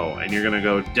can go. And you're going to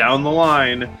go down the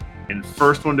line, and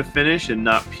first one to finish and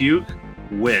not puke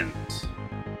wins.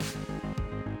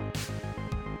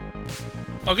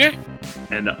 Okay.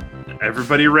 And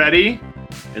everybody ready?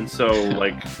 And so,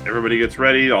 like, everybody gets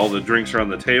ready. All the drinks are on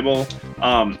the table.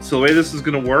 So the way this is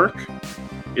going to work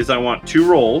is I want 2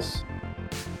 rolls.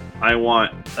 I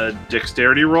want a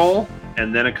dexterity roll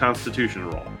and then a constitution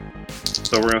roll.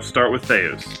 So we're going to start with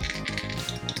Theos.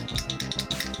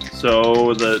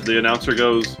 So the announcer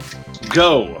goes,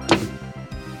 go!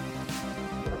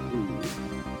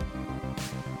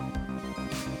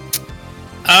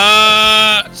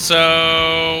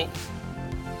 So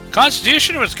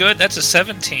Constitution was good. That's a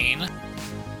 17.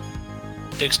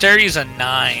 Dexterity is a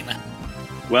 9.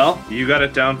 Well, you got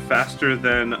it down faster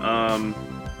than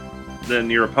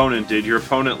your opponent did. Your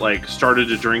opponent like started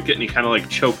to drink it and he kind of like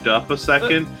choked up a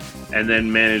second and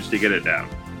then managed to get it down.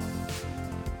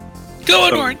 Go,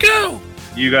 So- Anoran, go!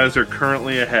 You guys are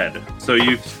currently ahead. So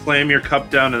you slam your cup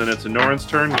down and then it's Anoran's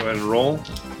turn. Go ahead and roll.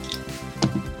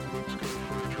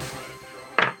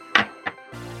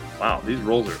 Wow, these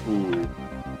rolls are ooh.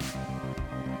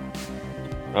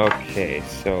 Okay,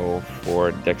 so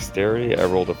for dexterity, I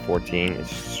rolled a 14.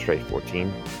 It's straight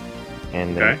 14.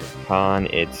 And then Okay. for con,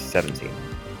 it's 17.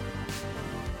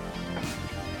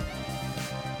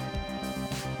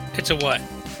 It's a what?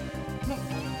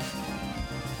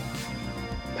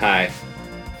 Pie.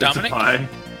 Dominic? It's a pie.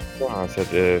 I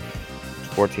said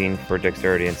 14 for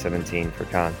dexterity and 17 for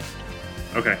con.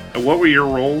 Okay. And what were your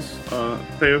rolls,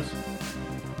 Theos?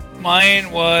 Mine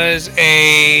was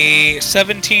a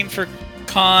 17 for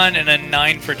con and a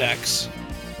 9 for dex.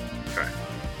 Okay.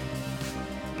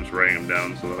 I'm just writing them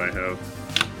down so that I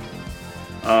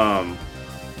have.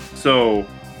 So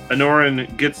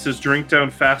Anoran gets his drink down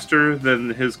faster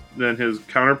than his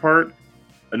counterpart.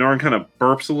 Anoran kind of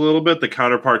burps a little bit. The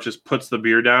counterpart just puts the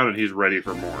beer down and he's ready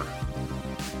for more.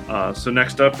 So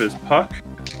next up is Puck.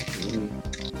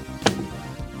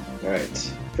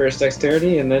 Alright. First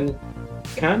dexterity and then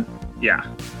con? Yeah.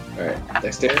 Alright.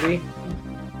 Dexterity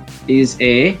is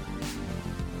a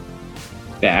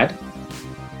bad.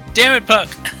 Damn it, Puck.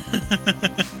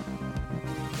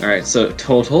 Alright, so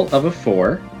total of a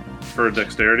 4. For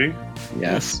dexterity.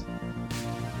 Yes.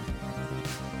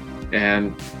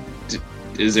 And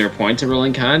is there a point to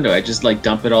rolling con? Do I just like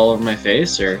dump it all over my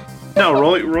face, or? No,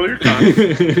 roll your con.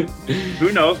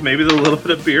 Who knows? Maybe the little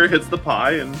bit of beer hits the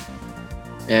pie,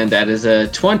 And that is a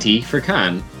 20 for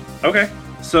con. okay.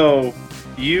 So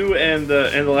you and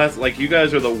the last, like, you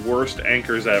guys are the worst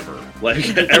anchors ever. Like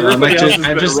everybody else has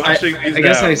been rushing these I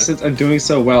guess down. since I'm doing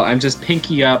so well, I'm just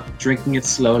pinky up, drinking it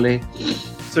slowly.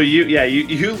 So you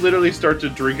literally start to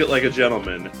drink it like a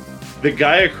gentleman. The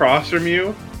guy across from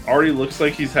you already looks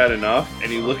like he's had enough,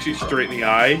 and he looks you straight in the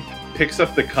eye, picks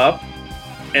up the cup,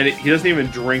 and he doesn't even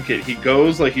drink it. He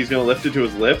goes like he's gonna lift it to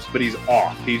his lips, but he's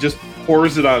off. He just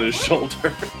pours it on his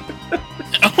shoulder.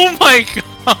 Oh my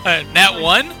god. Nat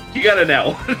 1? You got a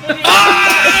now.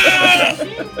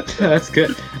 That's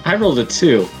good. I rolled a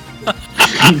 2.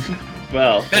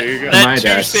 Well, there you go. That My 2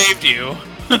 dice. saved you.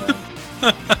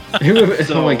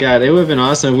 Oh my god, it would have been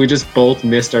awesome if we just both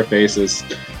missed our faces.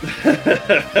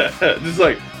 Just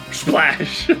like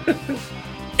splash.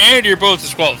 And you're both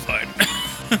disqualified.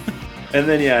 And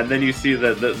then you see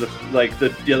that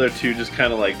the other two just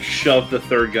kind of like shove the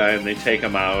third guy, and they take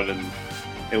him out and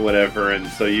whatever. And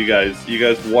so you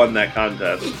guys won that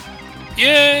contest.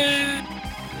 Yeah.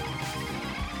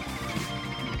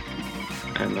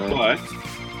 I'm But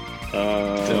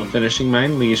still finishing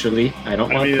mine leisurely. I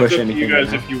don't want to push it's up to anything. you guys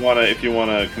right if you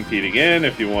wanna compete again,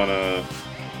 if you wanna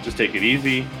just take it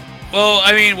easy. Well,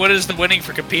 I mean, what is the winning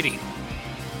for competing?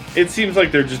 It seems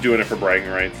like they're just doing it for bragging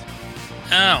rights.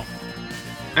 Oh.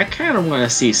 I kind of want to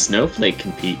see Snowflake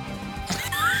compete.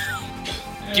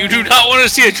 You do not want to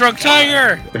see a drunk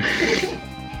tiger!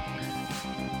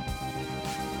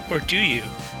 Or do you?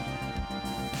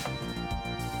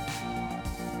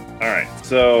 Alright,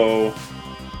 so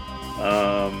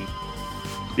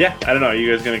yeah, I don't know. Are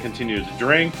you guys gonna continue to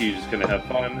drink? Are you just gonna have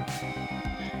fun?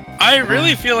 I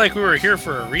really feel like we were here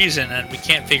for a reason and we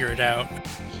can't figure it out.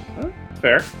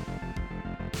 Fair.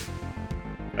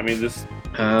 I mean, this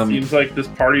seems like this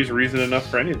party's reason enough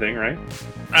for anything, right?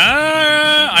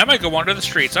 I might go wander the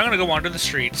streets. I'm gonna go wander the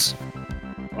streets.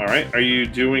 Alright, are you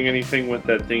doing anything with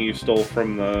that thing you stole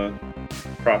from the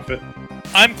prophet?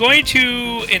 I'm going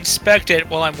to inspect it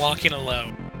while I'm walking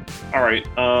alone. Alright,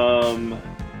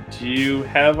 do you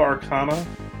have Arcana?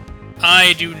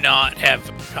 I do not have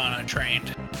Arcana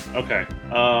trained. Okay,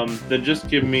 then just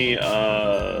give me,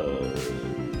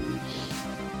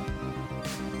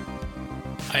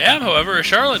 I am, however, a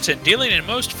charlatan dealing in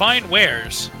most fine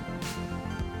wares.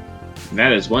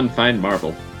 That is one fine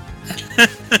marvel.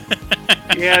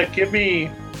 yeah, give me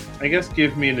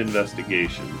an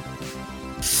investigation.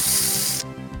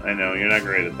 I know, you're not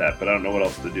great at that, but I don't know what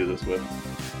else to do this with.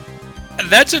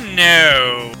 That's a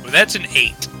no. That's an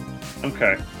 8.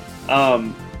 Okay.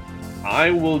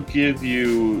 I will give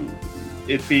you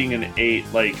it being an 8,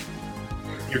 like,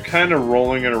 you're kind of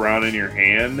rolling it around in your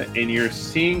hand, and you're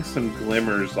seeing some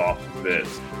glimmers off of it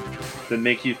that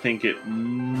make you think it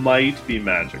might be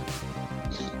magic.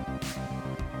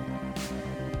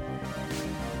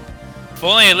 If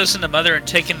only I listened to Mother and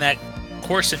taken that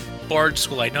course in Bard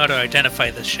School, I'd know how to identify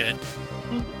this shit.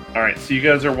 Alright, so you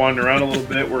guys are wandering around a little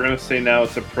bit. We're going to say now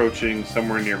it's approaching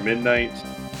somewhere near midnight.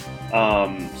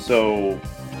 So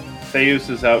Theus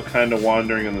is out kind of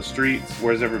wandering on the streets.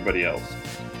 Where's everybody else?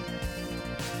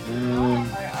 I don't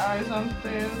have my eyes on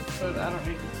Theus, but I don't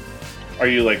need to. Are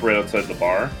you, like, right outside the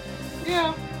bar?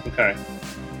 Yeah. Okay.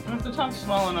 And if the tub's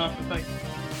small enough, it's like.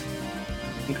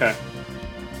 Okay.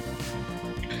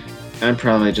 I'm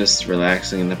probably just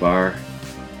relaxing in the bar.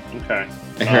 Okay.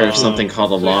 I heard of something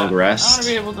called a so long yeah, I rest.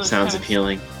 wanna be able to Sounds kind of-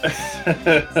 appealing.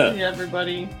 See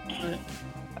everybody. But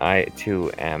I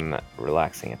too am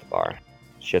relaxing at the bar.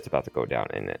 Shit's about to go down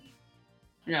in it.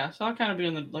 yeah, so I'll kind of be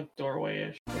in the like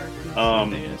doorway-ish. where I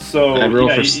can see Theus. So I roll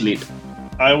yeah, for sleep.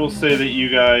 I will say that you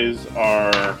guys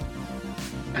are.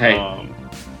 Hey, Um,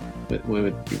 we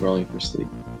would be rolling for sleep.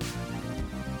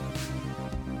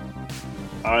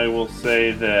 I will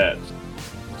say that.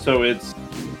 So it's.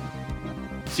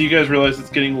 So you guys realize it's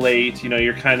getting late. You know,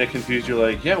 you're kind of confused. You're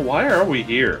like, yeah, why are we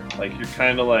here? Like, you're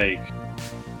kind of like.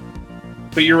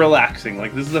 But you're relaxing.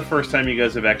 Like, this is the first time you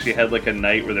guys have actually had like a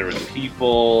night where there was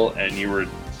people and you were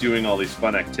doing all these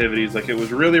fun activities. Like, it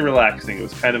was really relaxing. It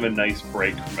was kind of a nice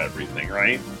break from everything,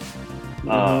 right?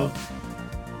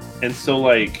 And so,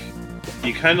 like,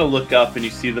 you kind of look up and you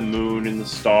see the moon and the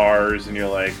stars, and you're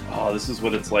like, oh, this is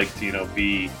what it's like to, you know,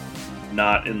 be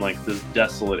not in like this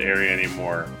desolate area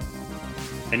anymore.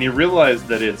 And you realize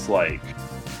that it's like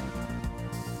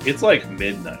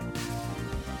midnight.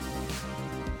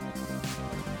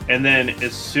 And then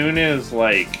as soon as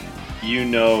like you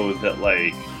know that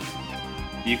like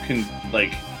you can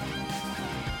like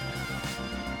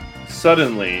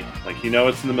suddenly, like, you know,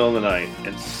 it's in the middle of the night,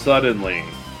 and suddenly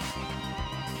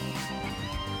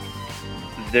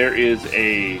there is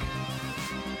a,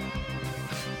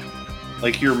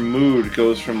 like, your mood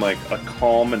goes from like a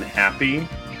calm and happy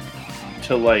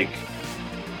to like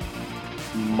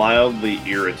mildly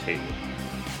irritated.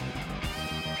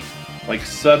 Like,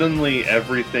 suddenly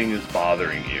everything is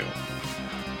bothering you.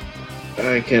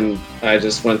 I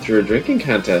just went through a drinking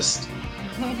contest.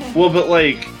 Well, but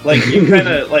like you kind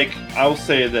of like, I'll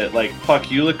say that like,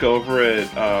 Puck, you look over at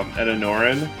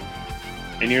Anoran,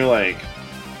 and you're like,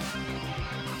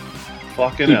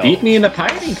 fucking He hell. beat me in a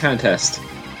piloting contest.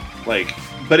 Like,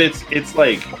 but it's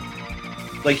like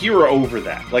you were over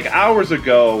that. Like, hours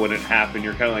ago when it happened,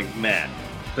 you're kind of like, meh.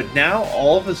 But now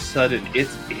all of a sudden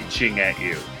it's itching at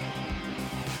you.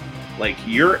 Like,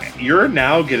 you're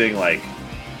now getting like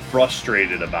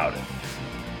frustrated about it.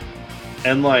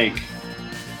 And like,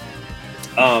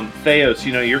 Theos,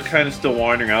 you know, you're kind of still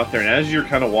wandering out there, and as you're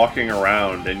kind of walking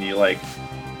around, and you like,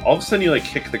 all of a sudden you like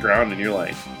kick the ground, and you're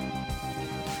like,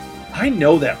 I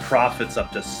know that Prophet's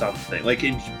up to something. Like,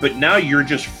 but now you're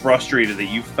just frustrated that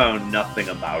you found nothing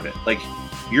about it. Like,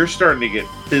 you're starting to get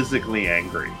physically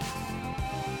angry,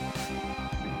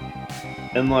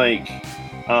 and like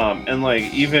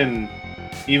even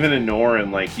in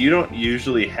Norin, like, you don't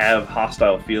usually have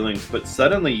hostile feelings, but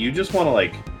suddenly you just want to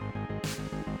like,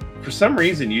 for some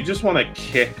reason, you just want to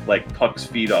kick like Puck's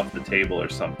feet off the table or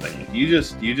something. You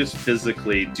just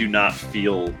physically do not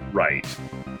feel right.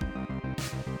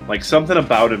 Like, something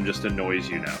about him just annoys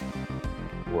you now.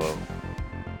 Whoa.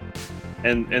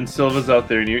 And Silva's out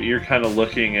there, and you're kind of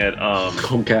looking at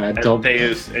Oh god, at don't.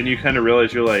 Theus, and you kind of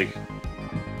realize, you're like,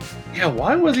 yeah,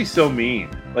 why was he so mean?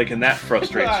 Like, and that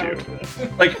frustrates you.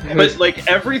 Like, but like,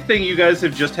 everything you guys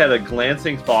have just had a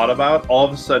glancing thought about, all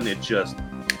of a sudden it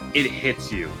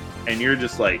hits you, and you're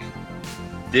just like,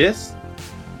 this?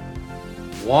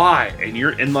 Why?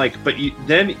 And like, but you,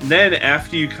 then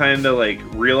after you kind of like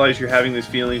realize you're having these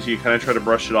feelings, you kind of try to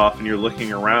brush it off, and you're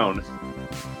looking around.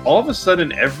 All of a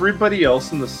sudden, everybody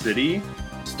else in the city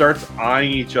starts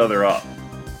eyeing each other up.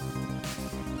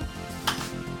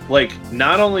 Like,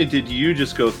 not only did you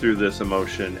just go through this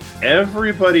emotion,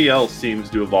 everybody else seems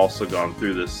to have also gone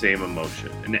through this same emotion,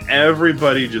 and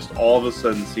everybody just all of a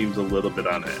sudden seems a little bit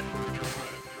on edge.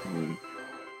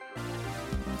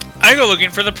 I go looking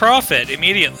for the Prophet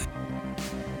immediately.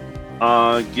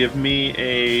 Give me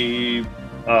a.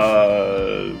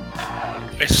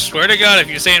 I swear to God, if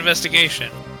you say investigation.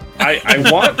 I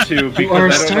want to, because You are I don't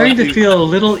know starting if to you- feel a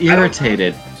little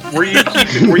irritated. Were you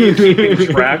keeping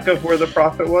track of where the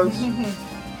prophet was?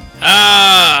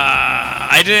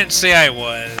 I didn't say I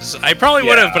was. I probably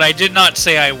would have, Yeah. but I did not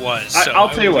say I was. So I'll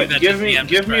I tell you will what. leave that Give to me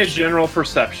DM's a discretion. general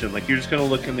perception. Like, you're just gonna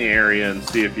look in the area and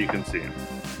see if you can see him.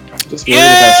 Just worried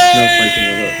about Snowflake and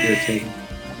a little irritating.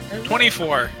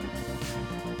 24.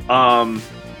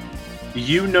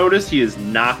 You notice he is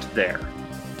not there.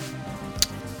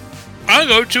 I'll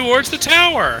go towards the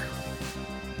tower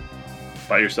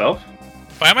By yourself?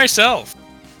 by myself.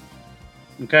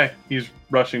 Okay, he's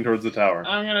rushing towards the tower.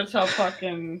 I'm gonna tell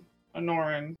fucking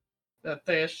Anoran that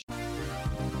Theus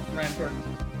ran towards.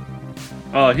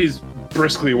 Oh, he's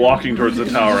briskly walking towards the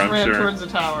tower, He I'm ran sure. towards the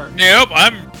tower. Nope,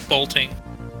 I'm bolting.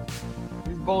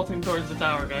 He's bolting towards the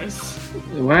tower, guys.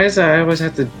 Why is that I always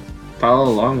have to follow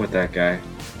along with that guy?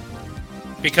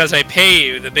 Because I pay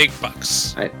you the big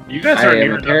bucks. You guys I aren't am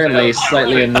near enough apparently to-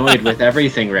 slightly annoyed with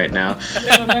everything right now. You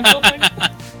have a mental thing?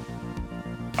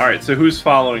 Alright, so who's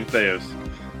following Theos?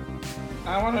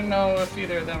 I want to know if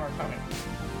either of them are coming.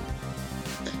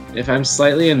 If I'm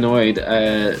slightly annoyed,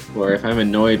 or if I'm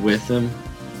annoyed with them,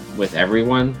 with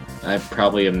everyone, I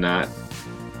probably am not.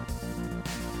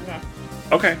 Yeah.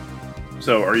 Okay.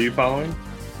 So, are you following?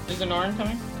 Is Anoran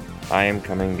coming? I am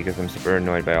coming because I'm super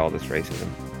annoyed by all this racism.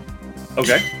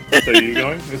 Okay. So, you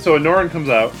going? So, Anoran comes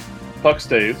out. Puck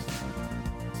stays.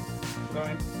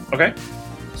 Going. Okay.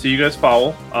 So, you guys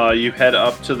follow. You head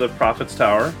up to the Prophet's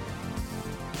Tower.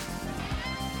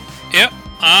 Yep.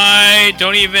 I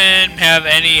don't even have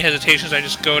any hesitations. I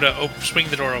just go to swing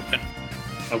the door open.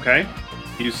 Okay.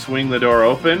 You swing the door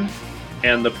open,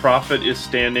 and the Prophet is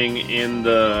standing in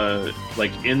the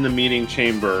meeting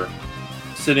chamber,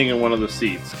 sitting in one of the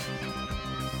seats.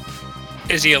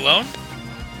 Is he alone?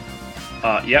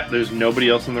 Yeah, there's nobody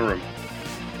else in the room.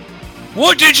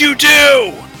 What did you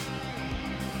do?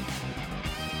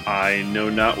 I know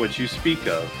not what you speak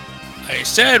of. I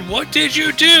said, what did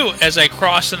you do? As I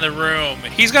crossed in the room.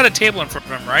 He's got a table in front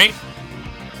of him, right?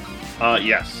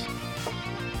 Yes.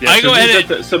 Yeah, I so go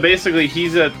ahead and... So basically,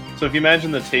 so if you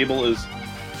imagine the table is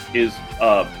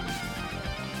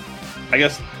I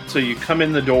guess, so you come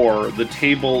in the door, the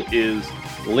table is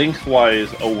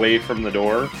lengthwise away from the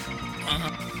door,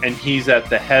 and he's at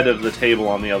the head of the table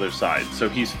on the other side. So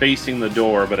he's facing the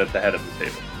door, but at the head of the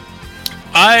table.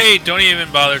 I don't even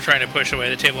bother trying to push away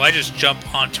the table. I just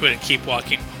jump onto it and keep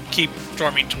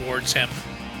storming towards him.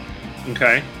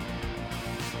 Okay.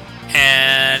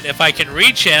 And if I can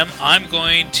reach him, I'm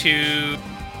going to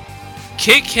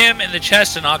kick him in the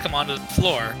chest and knock him onto the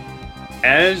floor.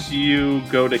 As you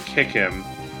go to kick him,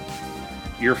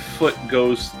 your foot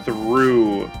goes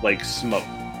through, like, smoke.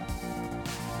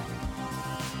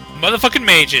 Motherfucking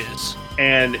mages.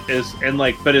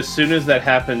 But as soon as that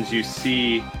happens, you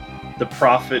see the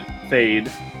prophet fade,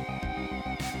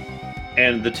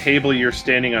 and the table you're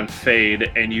standing on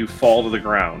fade, and you fall to the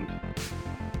ground.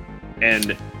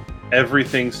 And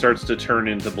everything starts to turn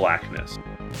into blackness.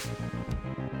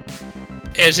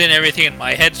 As in everything in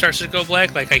my head starts to go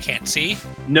black, like I can't see?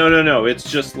 No. It's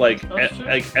just like sure.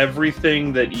 like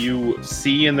everything that you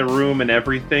see in the room and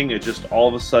everything, it just all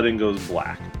of a sudden goes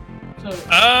black. So,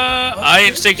 I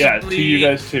instinctively... Yeah, to you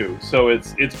guys too. So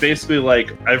it's basically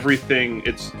like everything,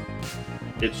 it's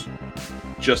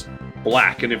just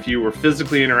black, and if you were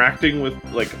physically interacting with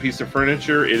like a piece of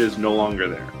furniture, it is no longer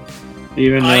there.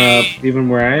 Even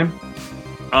where I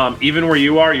am? Even where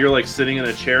you are, you're like sitting in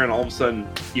a chair, and all of a sudden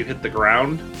you hit the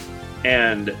ground,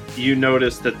 and you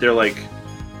notice that they're like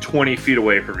 20 feet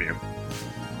away from you.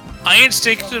 I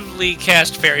instinctively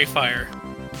cast Fairy Fire.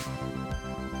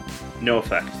 No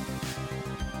effect.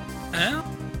 Huh?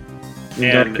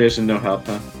 Dark Vision, no help,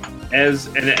 huh? As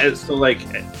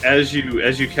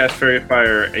you cast Fairy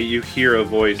Fire, you hear a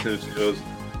voice, and it goes,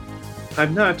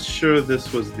 "I'm not sure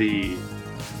this was the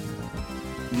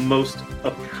most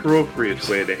appropriate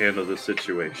way to handle the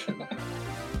situation."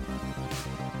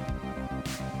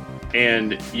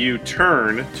 And you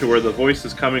turn to where the voice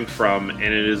is coming from, and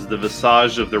it is the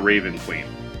visage of the Raven Queen.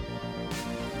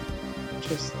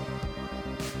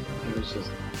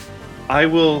 I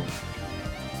will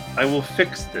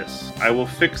fix this. I will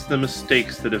fix the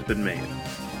mistakes that have been made.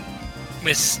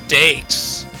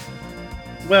 Mistakes?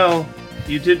 Well,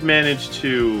 you did manage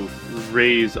to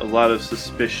raise a lot of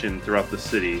suspicion throughout the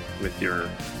city with your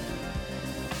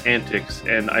antics,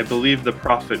 and I believe the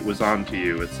Prophet was on to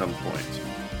you at some point.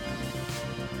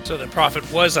 So the Prophet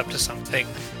was up to something.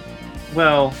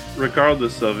 Well,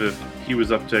 regardless of if he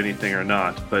was up to anything or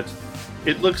not, but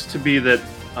it looks to be that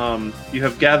you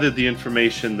have gathered the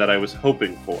information that I was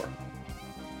hoping for.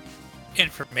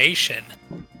 Information?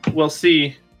 Well,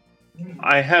 see,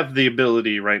 I have the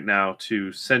ability right now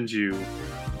to send you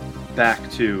back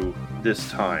to this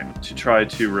time to try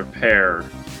to repair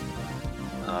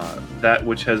that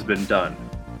which has been done.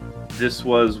 This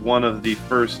was one of the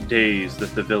first days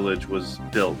that the village was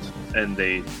built, and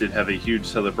they did have a huge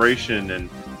celebration,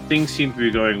 and things seemed to be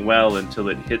going well until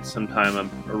it hit sometime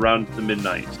around the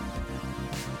midnight.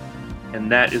 And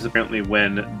that is apparently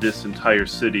when this entire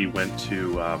city went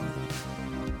to,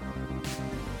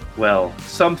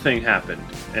 something happened,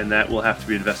 and that will have to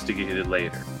be investigated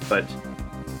later. But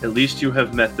at least you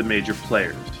have met the major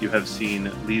players. You have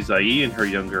seen Li Zai in her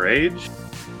younger age.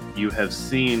 You have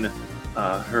seen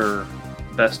her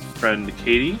best friend,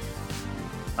 Katie.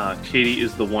 Katie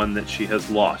is the one that she has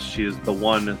lost. She is the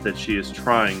one that she is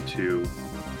trying to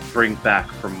bring back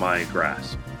from my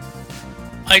grasp.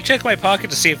 I check my pocket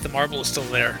to see if the marble is still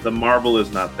there. The marble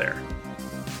is not there.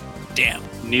 Damn.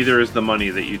 Neither is the money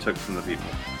that you took from the people.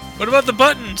 What about the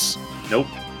buttons? Nope,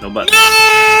 no buttons. No,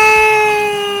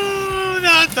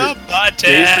 not the buttons.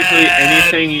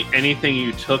 Basically, anything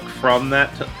you took from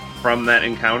that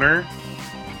encounter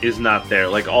is not there.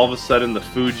 Like all of a sudden, the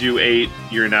food you ate,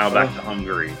 you're now back to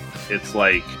Hungary. It's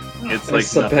like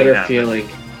That's a better feeling.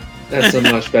 That's a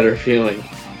much better feeling.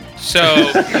 So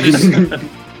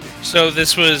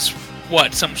this was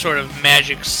what, some sort of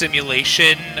magic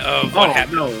simulation of what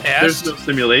happened in the past? There's no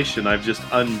simulation. I've just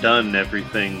undone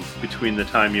everything between the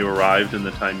time you arrived and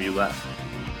the time you left.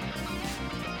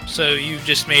 So you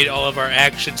just made all of our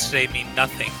actions today mean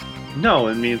nothing. No,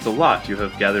 it means a lot. You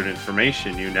have gathered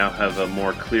information. You now have a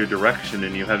more clear direction,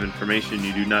 and you have information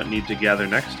you do not need to gather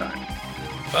next time.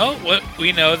 Well, what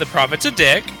we know, the Prophet's a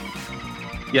dick.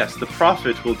 Yes, the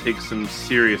Prophet will take some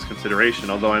serious consideration,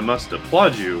 although I must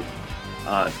applaud you.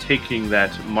 Taking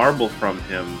that marble from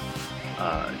him,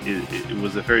 it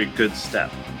was a very good step.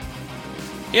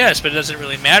 Yes, but it doesn't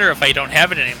really matter if I don't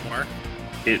have it anymore.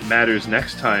 it matters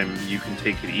next time, you can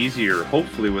take it easier,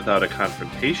 hopefully without a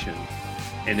confrontation.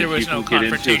 And There if was you no can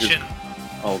get into his- confrontation.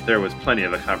 Oh, there was plenty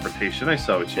of a confrontation. I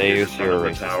saw what you They did in use front your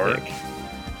of the tower. racist dick.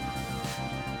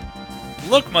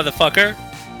 Look, motherfucker.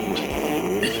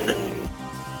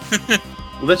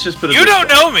 Let's just put it You this don't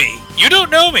way. know me. You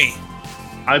don't know me.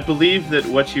 I believe that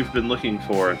what you've been looking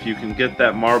for, if you can get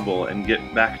that marble and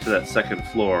get back to that second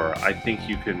floor, I think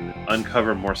you can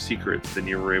uncover more secrets than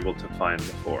you were able to find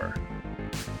before.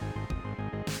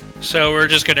 So we're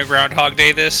just gonna Groundhog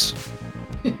Day this.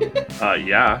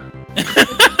 Yeah. Those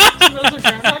are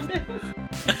Groundhog Days?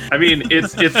 I mean,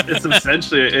 it's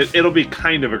essentially it'll be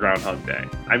kind of a Groundhog Day.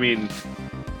 I mean,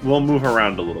 we'll move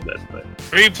around a little bit, but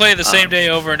Replay the same day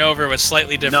over and over with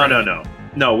slightly different.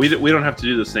 no. We don't have to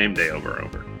do the same day over and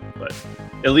over, but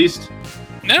at least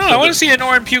No, I want to see a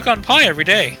Norn puke on pie every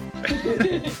day.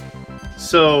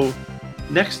 so.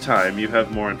 Next time you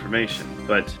have more information,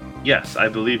 but yes, I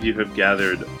believe you have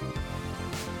gathered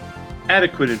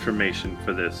adequate information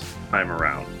for this time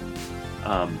around.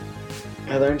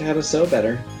 I learned how to sew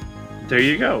better. There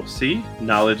you go. See?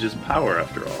 Knowledge is power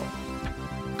after all.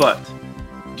 But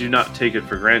do not take it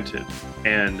for granted.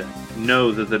 And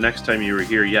know that the next time you are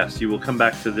here, yes, you will come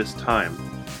back to this time.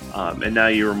 And now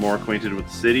you are more acquainted with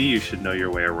the city. You should know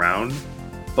your way around.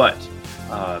 But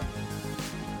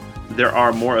there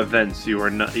are more events you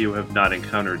have not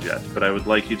encountered yet. But I would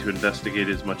like you to investigate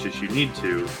as much as you need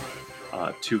to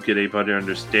get a better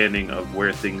understanding of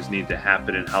where things need to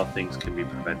happen and how things can be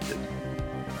prevented.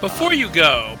 Before you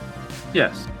go,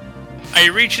 Yes. I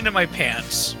reach into my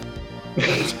pants.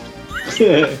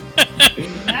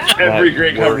 Every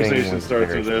great wording conversation was starts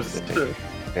very with this. specific.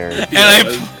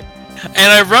 Very-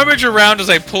 And I rummage around as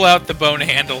I pull out the bone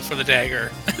handle for the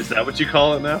dagger. Is that what you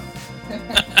call it now?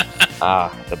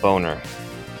 the boner.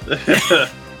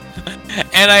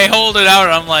 And I hold it out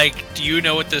and I'm like, do you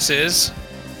know what this is?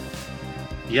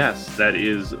 Yes, that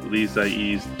is Lisa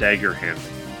E's dagger handle.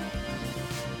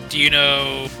 Do you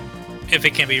know if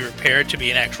it can be repaired to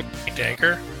be an actual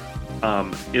dagger?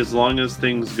 As long as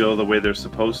things go the way they're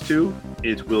supposed to,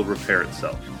 it will repair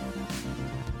itself.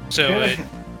 So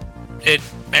it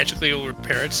magically will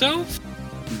repair itself?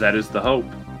 That is the hope.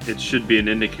 It should be an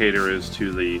indicator as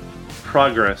to the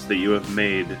progress that you have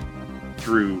made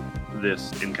through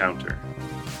this encounter.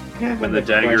 When the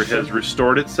dagger has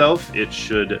restored itself, it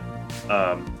should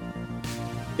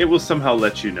it will somehow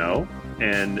let you know,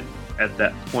 and at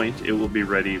that point it will be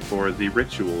ready for the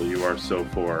ritual you are so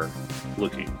for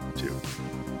looking to.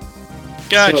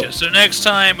 Gotcha. So next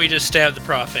time we just stab the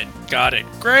prophet. Got it.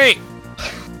 Great.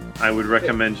 I would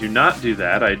recommend you not do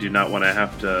that. I do not want to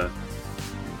have to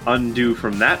undo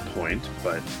from that point,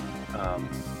 but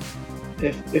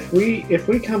If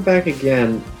we come back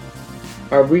again,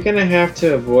 are we gonna have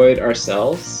to avoid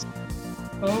ourselves?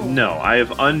 Oh. no, I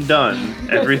have undone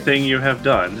everything you have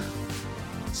done.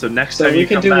 So next So time we you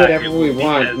can come do back, whatever it we will be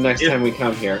want as next if- time we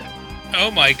come here.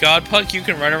 Oh my god, Puck, you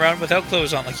can run around without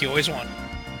clothes on like you always want.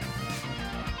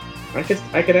 I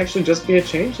could actually just be a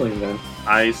changeling then.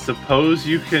 I suppose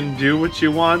you can do what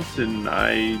you want, and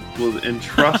I will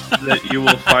entrust that you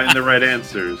will find the right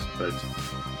answers, but...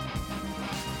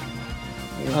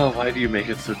 Oh, why do you make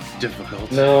it so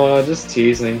difficult? No, just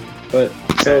teasing. But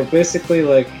so basically,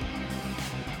 like,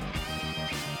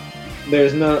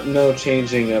 there's no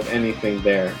changing of anything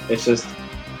there. It's just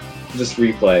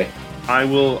replay. I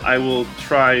will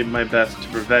try my best to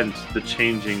prevent the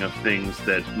changing of things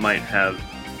that might have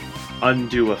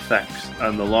undue effects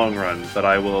on the long run, but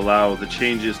I will allow the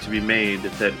changes to be made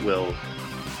that will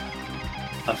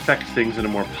affect things in a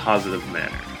more positive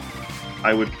manner.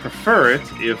 I would prefer it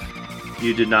if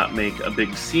you did not make a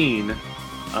big scene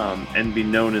and be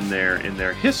known in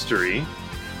their history,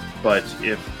 but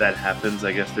if that happens,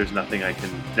 I guess there's nothing I can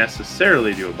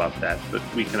necessarily do about that, but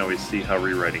we can always see how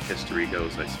rewriting history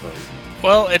goes, I suppose.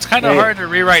 Well, it's kind of Hey. hard to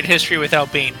rewrite history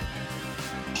without being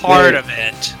part Hey. of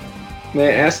it. May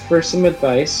I ask for some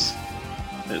advice?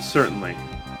 Certainly.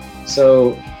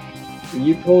 So,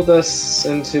 you pulled us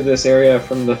into this area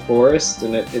from the forest,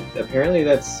 and it apparently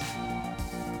that's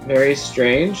very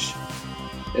strange.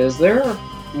 Is there a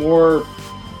more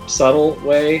subtle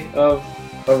way of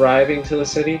arriving to the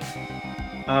city?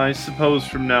 I suppose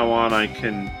from now on I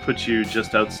can put you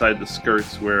just outside the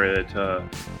skirts where it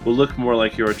will look more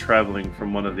like you're traveling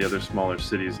from one of the other smaller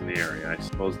cities in the area. I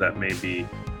suppose that may be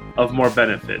of more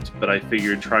benefit, but I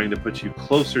figured trying to put you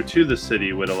closer to the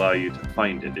city would allow you to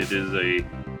find it. It is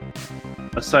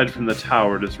aside from the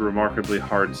tower, it is a remarkably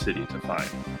hard city to find.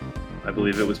 I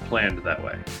believe it was planned that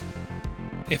way.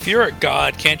 If you're a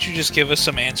god, can't you just give us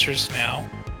some answers now?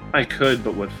 I could,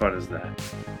 but what fun is that?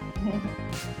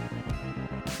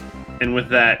 And with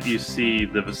that, you see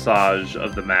the visage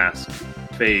of the mask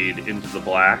fade into the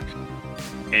black.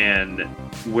 And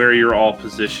where you're all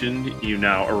positioned, you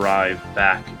now arrive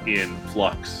back in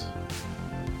Flux.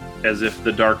 As if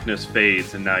the darkness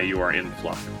fades and now you are in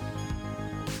Flux.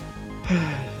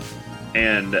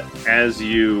 And as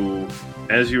you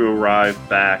arrive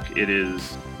back, it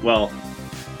is, well,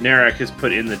 Narak has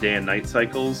put in the day and night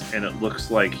cycles, and it looks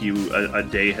like a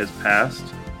day has passed.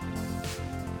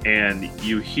 And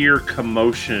you hear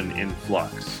commotion in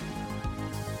Flux.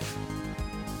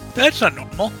 That's not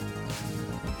normal.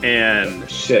 And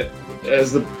Shit.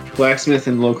 Is the blacksmith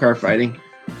and Lokar fighting?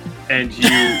 And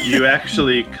you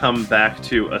actually come back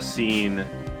to a scene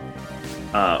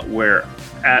where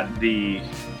at the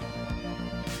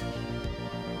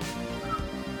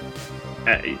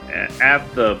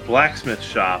blacksmith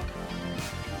shop,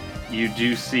 you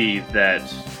do see that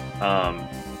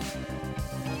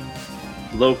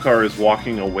Lokar is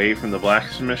walking away from the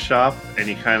blacksmith shop, and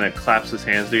he kind of claps his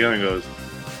hands together and goes,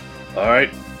 "All right,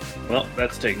 well,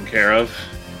 that's taken care of."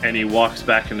 And he walks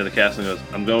back into the castle and goes,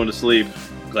 "I'm going to sleep.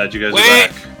 Glad you guys are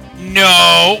back."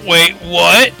 No, wait,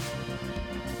 what?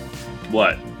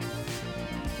 What?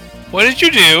 What did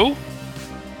you do?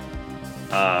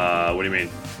 What do you mean?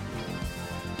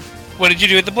 What did you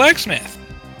do at the blacksmith?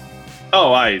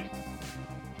 Oh, I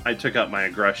took out my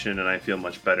aggression and I feel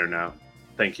much better now.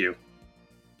 Thank you.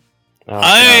 Oh,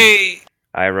 I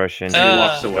rush in He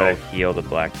walks to away. heal the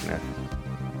blacksmith.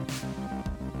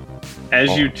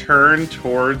 As you turn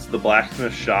towards the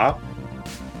blacksmith shop,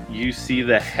 you see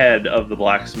the head of the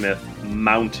blacksmith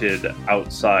mounted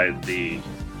outside the,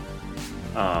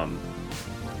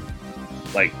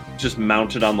 just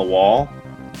mounted on the wall,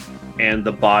 and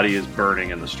the body is burning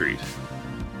in the street.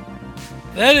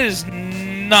 That is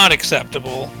not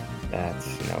acceptable. That's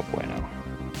no bueno.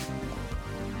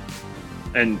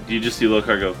 And you just see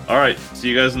Lokar go, "All right, see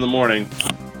you guys in the morning."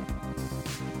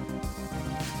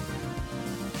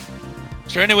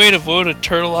 Is there any way to vote a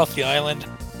turtle off the island?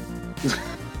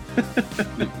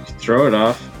 Throw it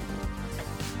off.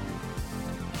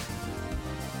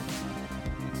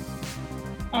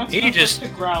 He just- To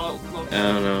growl at Loki.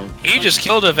 I don't know. He just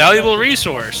killed a valuable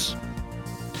resource.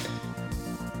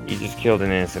 You just killed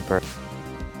an innocent person.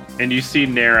 And you see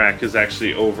Narak is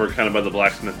actually over kind of by the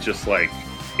blacksmith, just like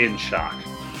in shock.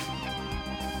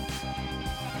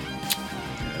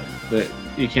 But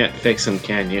you can't fix him,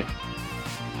 can you?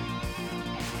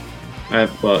 I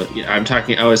was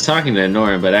talking to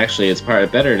Norn, but actually it's probably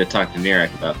better to talk to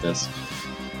Narak about this.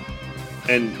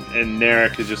 And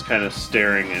Narak is just kind of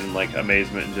staring in like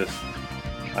amazement and just,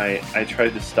 I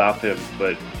tried to stop him,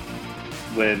 but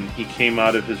when he came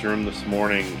out of his room this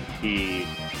morning,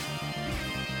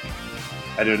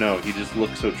 I don't know, he just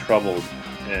looked so troubled,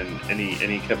 and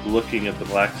he kept looking at the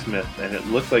blacksmith, and it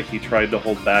looked like he tried to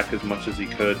hold back as much as he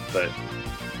could, but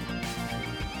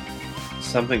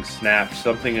something snapped,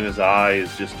 something in his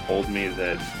eyes just told me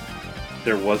that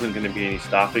there wasn't going to be any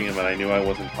stopping him, and I knew I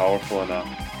wasn't powerful enough.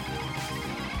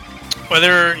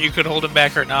 Whether you could hold him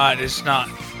back or not is not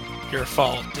your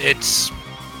fault. It's...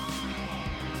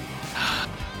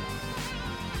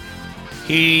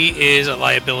 He is a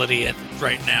liability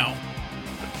right now.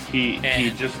 He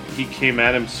came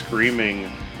at him screaming,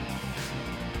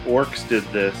 "Orcs did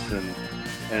this,"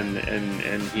 I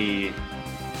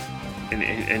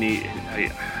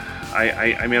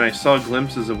mean, I saw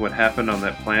glimpses of what happened on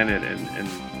that planet, and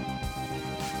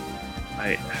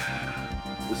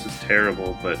this is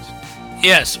terrible, but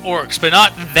Yes, orcs, but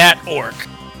not that orc.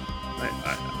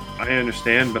 I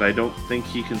understand, but I don't think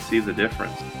he can see the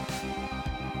difference.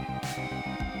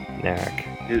 Narak,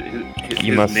 His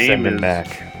you must name send him is-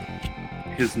 back.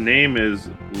 His name is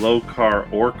Lokar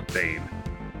Orcbane.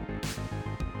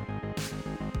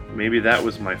 Maybe that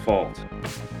was my fault.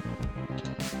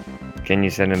 Can you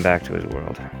send him back to his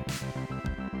world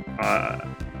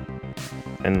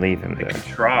and leave him I there?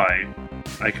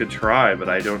 could try, but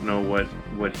I don't know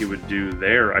what he would do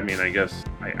there. I mean, I guess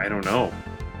I don't know.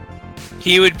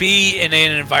 He would be in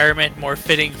an environment more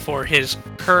fitting for his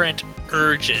current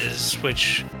urges,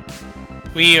 which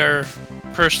we are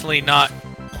personally not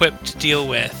equipped to deal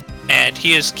with. And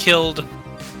he has killed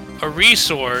a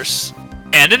resource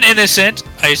and an innocent,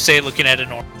 I say looking at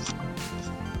an orc.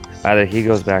 Either he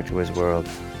goes back to his world,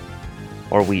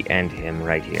 or we end him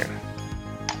right here.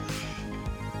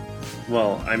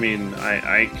 Well, I mean,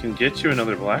 I can get you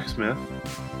another blacksmith.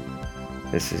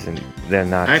 This isn't. They're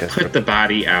not I just. put the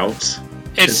body out.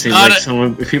 It It's seems not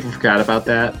like people forgot about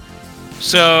that.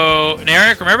 So,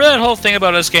 Narek, remember that whole thing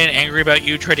about us getting angry about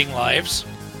you trading lives?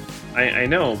 I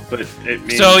know, but it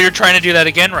means... So you're trying to do that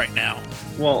again right now.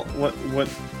 Well, what...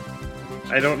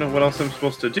 I don't know what else I'm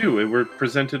supposed to do. We're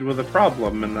presented with a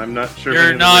problem, and I'm not sure.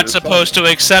 You're not supposed to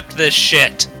accept this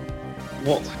shit.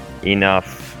 Well,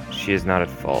 Enough. She is not at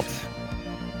fault.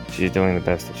 She is doing the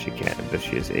best that she can, that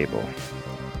she is able.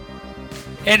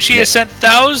 And she has sent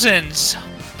thousands,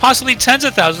 possibly tens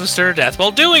of thousands to her death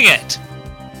while doing it.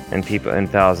 And people, and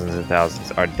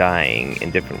thousands are dying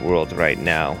in different worlds right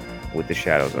now, with the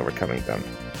shadows overcoming them.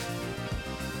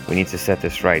 We need to set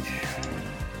this right.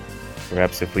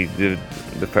 Perhaps if we do,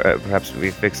 perhaps if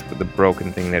we fix the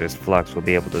broken thing that is Flux, we'll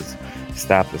be able to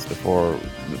stop this before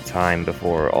the time,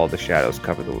 before all the shadows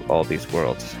cover all these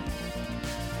worlds.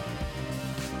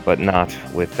 But not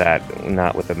with that,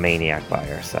 not with a maniac by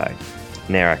our side.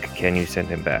 Narek, can you send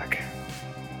him back?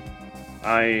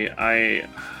 I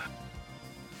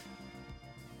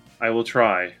will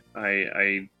try.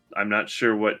 I'm not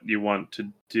sure what you want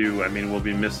to do. I mean, we'll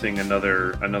be missing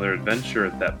another adventure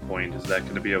at that point. Is that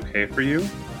going to be okay for you?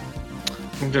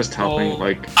 I'm just helping,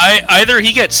 Either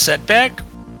he gets sent back,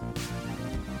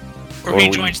 or he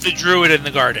we- joins the druid in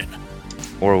the garden.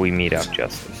 Or we meet out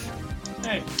justice?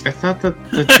 Hey, I thought that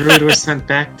the druid was sent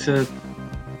back to...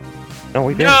 No,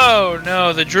 we didn't.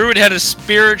 No, the druid had a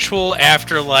spiritual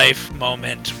afterlife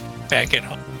moment back at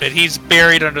home, but he's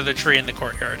buried under the tree in the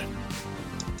courtyard.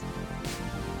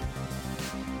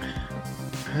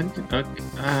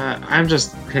 I'm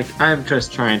just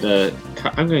trying to...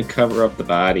 I'm going to cover up the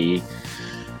body.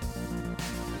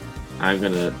 I'm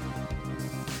going to...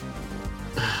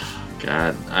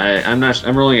 God,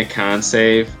 I'm rolling a con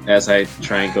save as I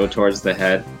try and go towards the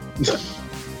head.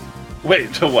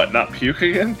 Wait, to what? Not puke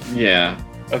again? Yeah.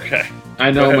 Okay.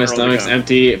 I Go know ahead my and roll stomach's again.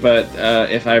 empty, but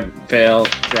if I fail,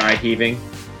 dry heaving.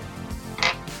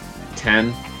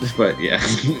 10. But yeah.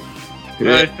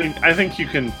 I think you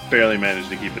can barely manage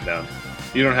to keep it down.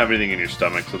 You don't have anything in your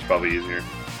stomach, so it's probably easier.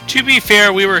 To be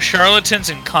fair, we were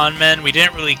charlatans and con men. We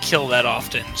didn't really kill that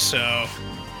often, so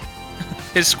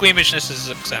his squeamishness is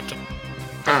acceptable.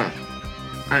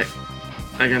 I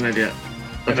got an idea.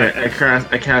 Okay,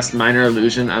 I cast Minor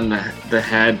Illusion on the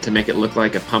head to make it look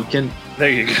like a pumpkin. There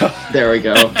you go. There we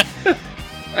go.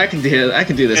 I can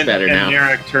do this better now. And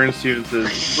Narek turns to you and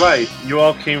says, "Right, you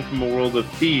all came from a world of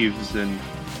thieves, and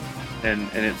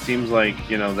it seems like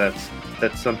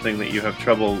that's something that you have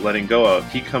trouble letting go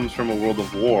of. He comes from a world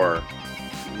of war,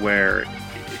 where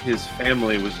his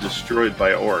family was destroyed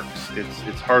by orcs.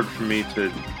 It's hard for me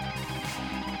to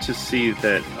see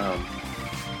that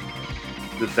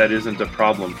that isn't a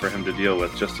problem for him to deal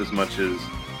with, just as much as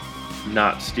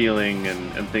not stealing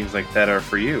and things like that are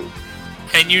for you."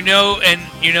 And you know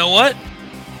what?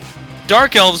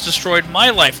 Dark Elves destroyed my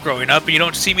life growing up, and you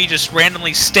don't see me just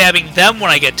randomly stabbing them when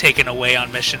I get taken away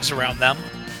on missions around them.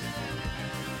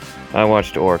 I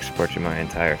watched orcs butcher my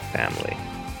entire family.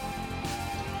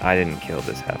 I didn't kill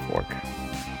this half-orc.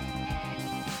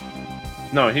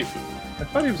 No, I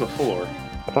thought he was a full orc.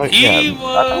 I thought He I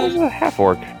thought he was a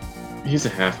half-orc. He's a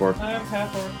half-orc. I have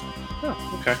half orc.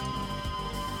 Oh, okay.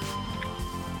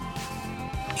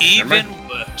 Even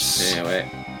worse. Anyway,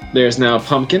 there's now a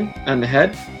pumpkin on the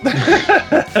head. Or a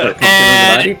pumpkin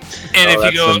And- on the body. And Oh,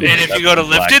 if you go to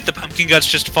lift it, the pumpkin guts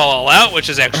just fall all out, which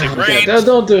is actually Okay, brains.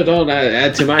 don't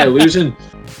add to my illusion.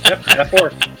 Yep, half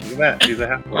orc. Look at that. He's a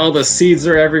half orc. All the seeds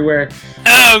are everywhere.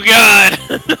 Oh god!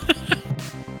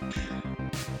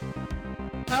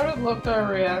 How did Lokar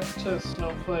react to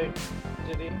Snowflake?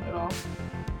 Did he at all?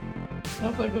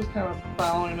 Snowflake was kind of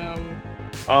following him,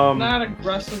 not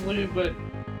aggressively, but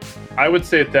I would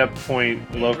say at that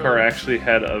point, Lokar actually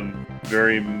had a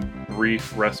very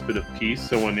brief respite of peace.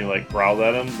 So when he growled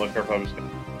at him, Lokar probably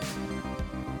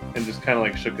just kind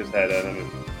of shook his head at him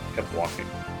and kept walking.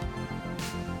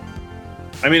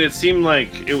 I mean, it seemed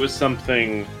like it was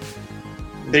something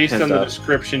based on the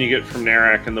description you get from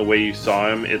Narek and the way you saw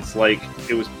him. It's like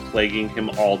it was plaguing him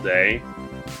all day,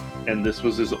 and this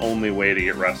was his only way to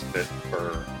get respite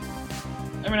for.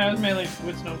 I mean, I was mainly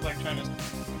with Snowflake trying to,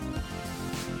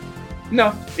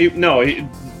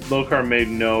 Lokar made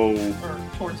no. or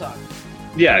towards us.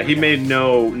 Yeah, he made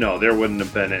no. There wouldn't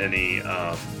have been any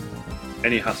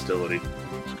hostility.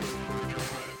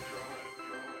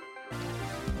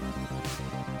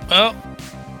 Well,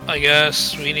 I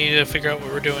guess we need to figure out what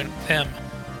we're doing with him.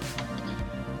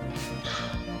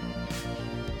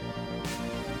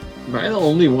 Am I the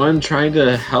only one trying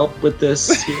to help with this?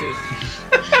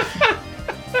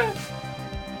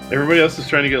 Everybody else is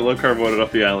trying to get Lokar voted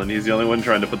off the island. He's the only one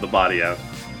trying to put the body out.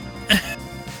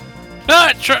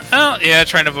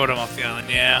 Trying to vote him off the island.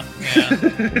 Yeah.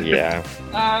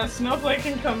 Yeah. Snowflake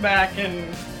can come back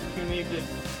and we need to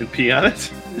And pee on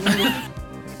it?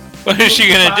 What is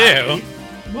she gonna do?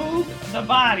 Move the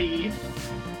body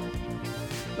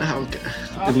Oh,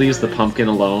 God. It leaves the pumpkin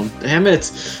alone. Damn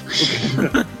it!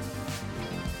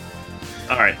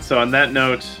 All right. So on that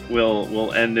note,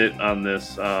 we'll end it on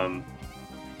this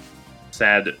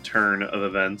sad turn of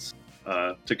events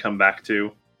to come back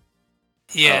to.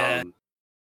 Yeah.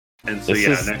 And so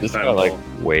This next time got like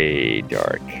way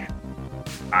dark.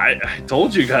 I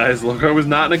told you guys, Lokar was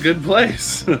not in a good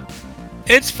place.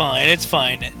 It's fine. It's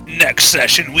fine. Next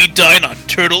session, we dine on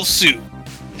turtle soup.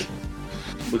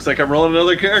 Looks like I'm rolling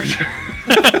another character.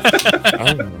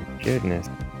 Oh my goodness.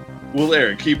 Will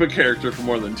Eric keep a character for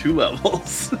more than 2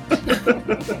 levels?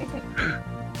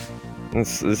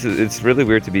 It's really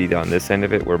weird to be on this end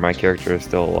of it where my character is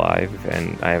still alive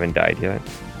and I haven't died yet.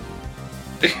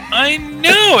 I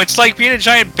know! It's like being a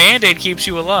giant band-aid keeps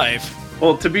you alive.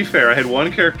 Well, to be fair, I had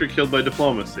one character killed by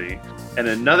diplomacy, and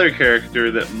another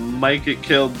character that might get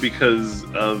killed because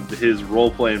of his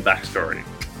roleplay and backstory.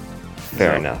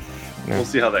 Fair enough. No. We'll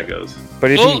see how that goes. But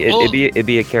it'd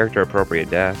be a character appropriate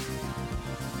death.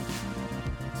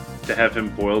 To have him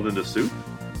boiled into soup?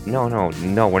 No,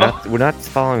 we're not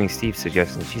following Steve's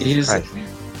suggestion. Jesus Christ.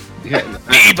 Yeah,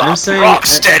 I'm saying, rock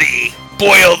steady!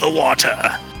 Boil the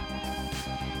water!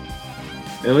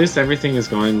 At least everything is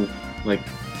going, like,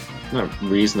 not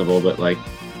reasonable, but, like,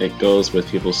 it goes with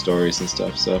people's stories and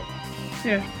stuff, so.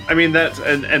 Yeah. I mean, that's...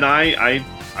 And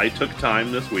I took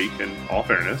time this week, in all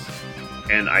fairness,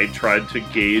 and I tried to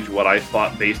gauge what I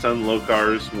thought based on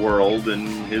Lokar's world and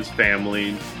his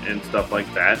family and stuff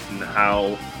like that, and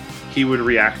how he would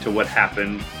react to what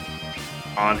happened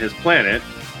on his planet.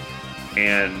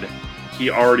 And he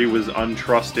already was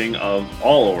untrusting of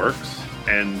all orcs,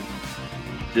 and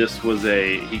this was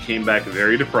he came back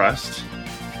very depressed,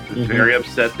 very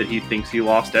upset that he thinks he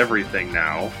lost everything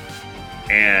now,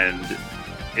 and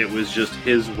it was just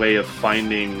his way of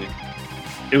finding,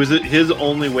 it was his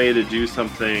only way to do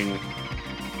something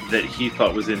that he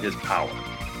thought was in his power,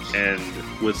 and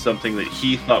was something that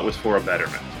he thought was for a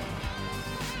betterment.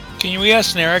 Can we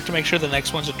ask Narek to make sure the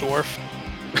next one's a dwarf?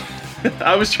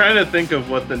 I was trying to think of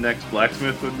what the next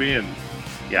blacksmith would be, and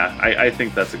yeah, I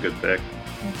think that's a good pick.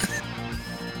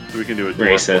 So we can do a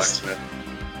dwarf blacksmith.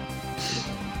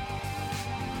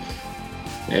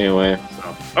 Anyway.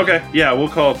 So, okay, yeah, we'll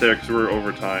call it there because we're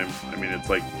over time. I mean, it's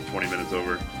like 20 minutes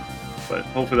over. But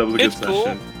hopefully that was a good session. Cool.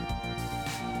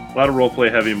 A lot of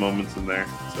roleplay heavy moments in there,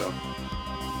 so.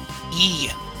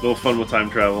 Yeah. A little fun with time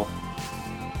travel.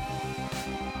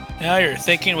 Now you're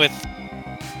thinking with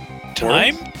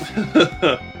time?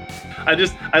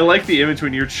 I like the image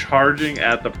when you're charging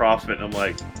at the prophet, and I'm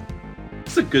like,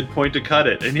 it's a good point to cut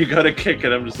it, and you gotta kick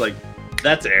it. I'm just like,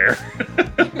 that's air.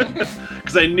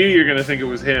 Because I knew you were gonna think it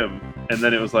was him, and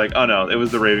then it was like, oh no, it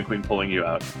was the Raven Queen pulling you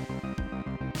out.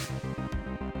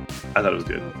 I thought it was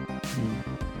good.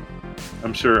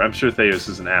 I'm sure Theos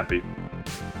isn't happy.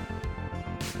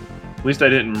 At least I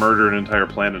didn't murder an entire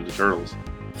planet of turtles.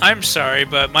 I'm sorry,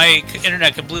 but my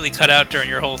internet completely cut out during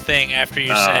your whole thing after you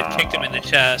said kicked him in the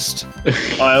chest.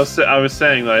 I was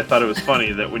saying that I thought it was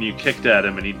funny that when you kicked at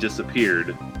him and he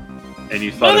disappeared, and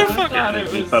you thought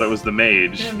it was the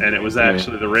mage, and it was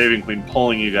actually the Raven Queen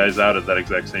pulling you guys out at that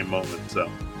exact same moment. So,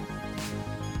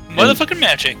 motherfucking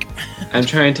magic. I'm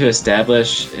trying to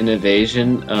establish an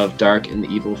evasion of dark and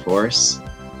evil force.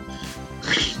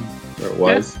 Or it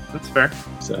was. Yeah, that's fair.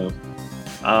 So.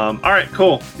 All right,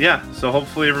 cool. Yeah, so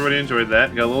hopefully everybody enjoyed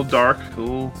that. Got a little dark, a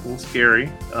little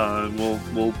scary.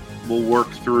 We'll work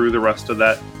through the rest of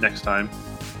that next time.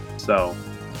 So,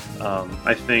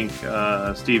 I think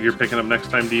Steve, you're picking up next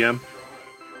time, DM.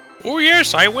 Oh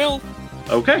yes, I will.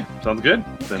 Okay, sounds good.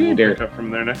 Then we'll pick up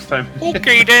from there next time.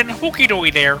 Okay then, hooky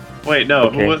dory there. Wait, no,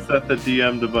 who was that that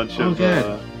DM'd a bunch of?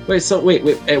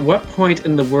 Wait. At what point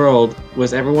in the world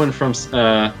was everyone from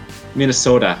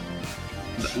Minnesota?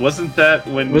 Wasn't that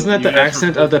the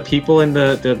accent of the people in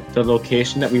the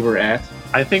location that we were at?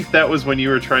 I think that was when you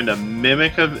were trying to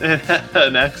mimic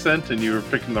an accent and you were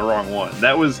picking the wrong one.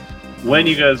 That was when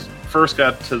you guys first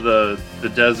got to the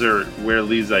desert where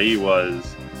Lee Zai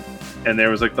was, and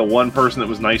there was like the one person that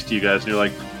was nice to you guys, and you're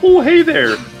like, oh, hey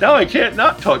there, now I can't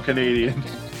not talk Canadian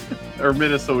or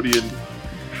Minnesotan.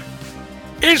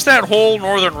 It's that whole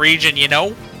northern region, you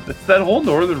know? It's that whole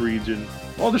northern region.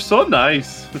 Oh, they're so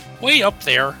nice. Way up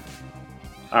there.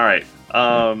 All right.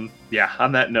 Yeah,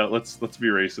 on that note, let's be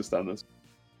racist on this.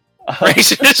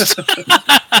 Racist?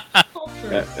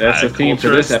 That's the theme for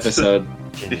this episode.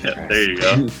 Yeah, there you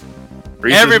go.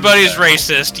 Everybody's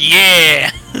racist,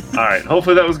 yeah! Alright,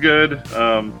 hopefully that was good.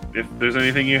 If there's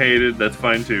anything you hated, that's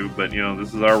fine too, but you know,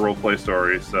 this is our roleplay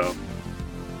story, so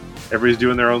everybody's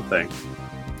doing their own thing.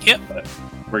 Yep. But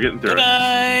we're getting through Good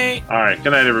night. Alright,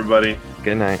 good night everybody.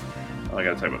 Good night. Oh, I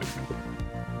gotta type it.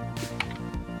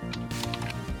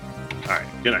 Alright,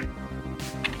 good night.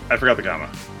 I forgot the comma.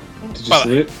 Did you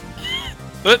salute?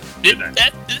 Good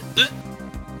night.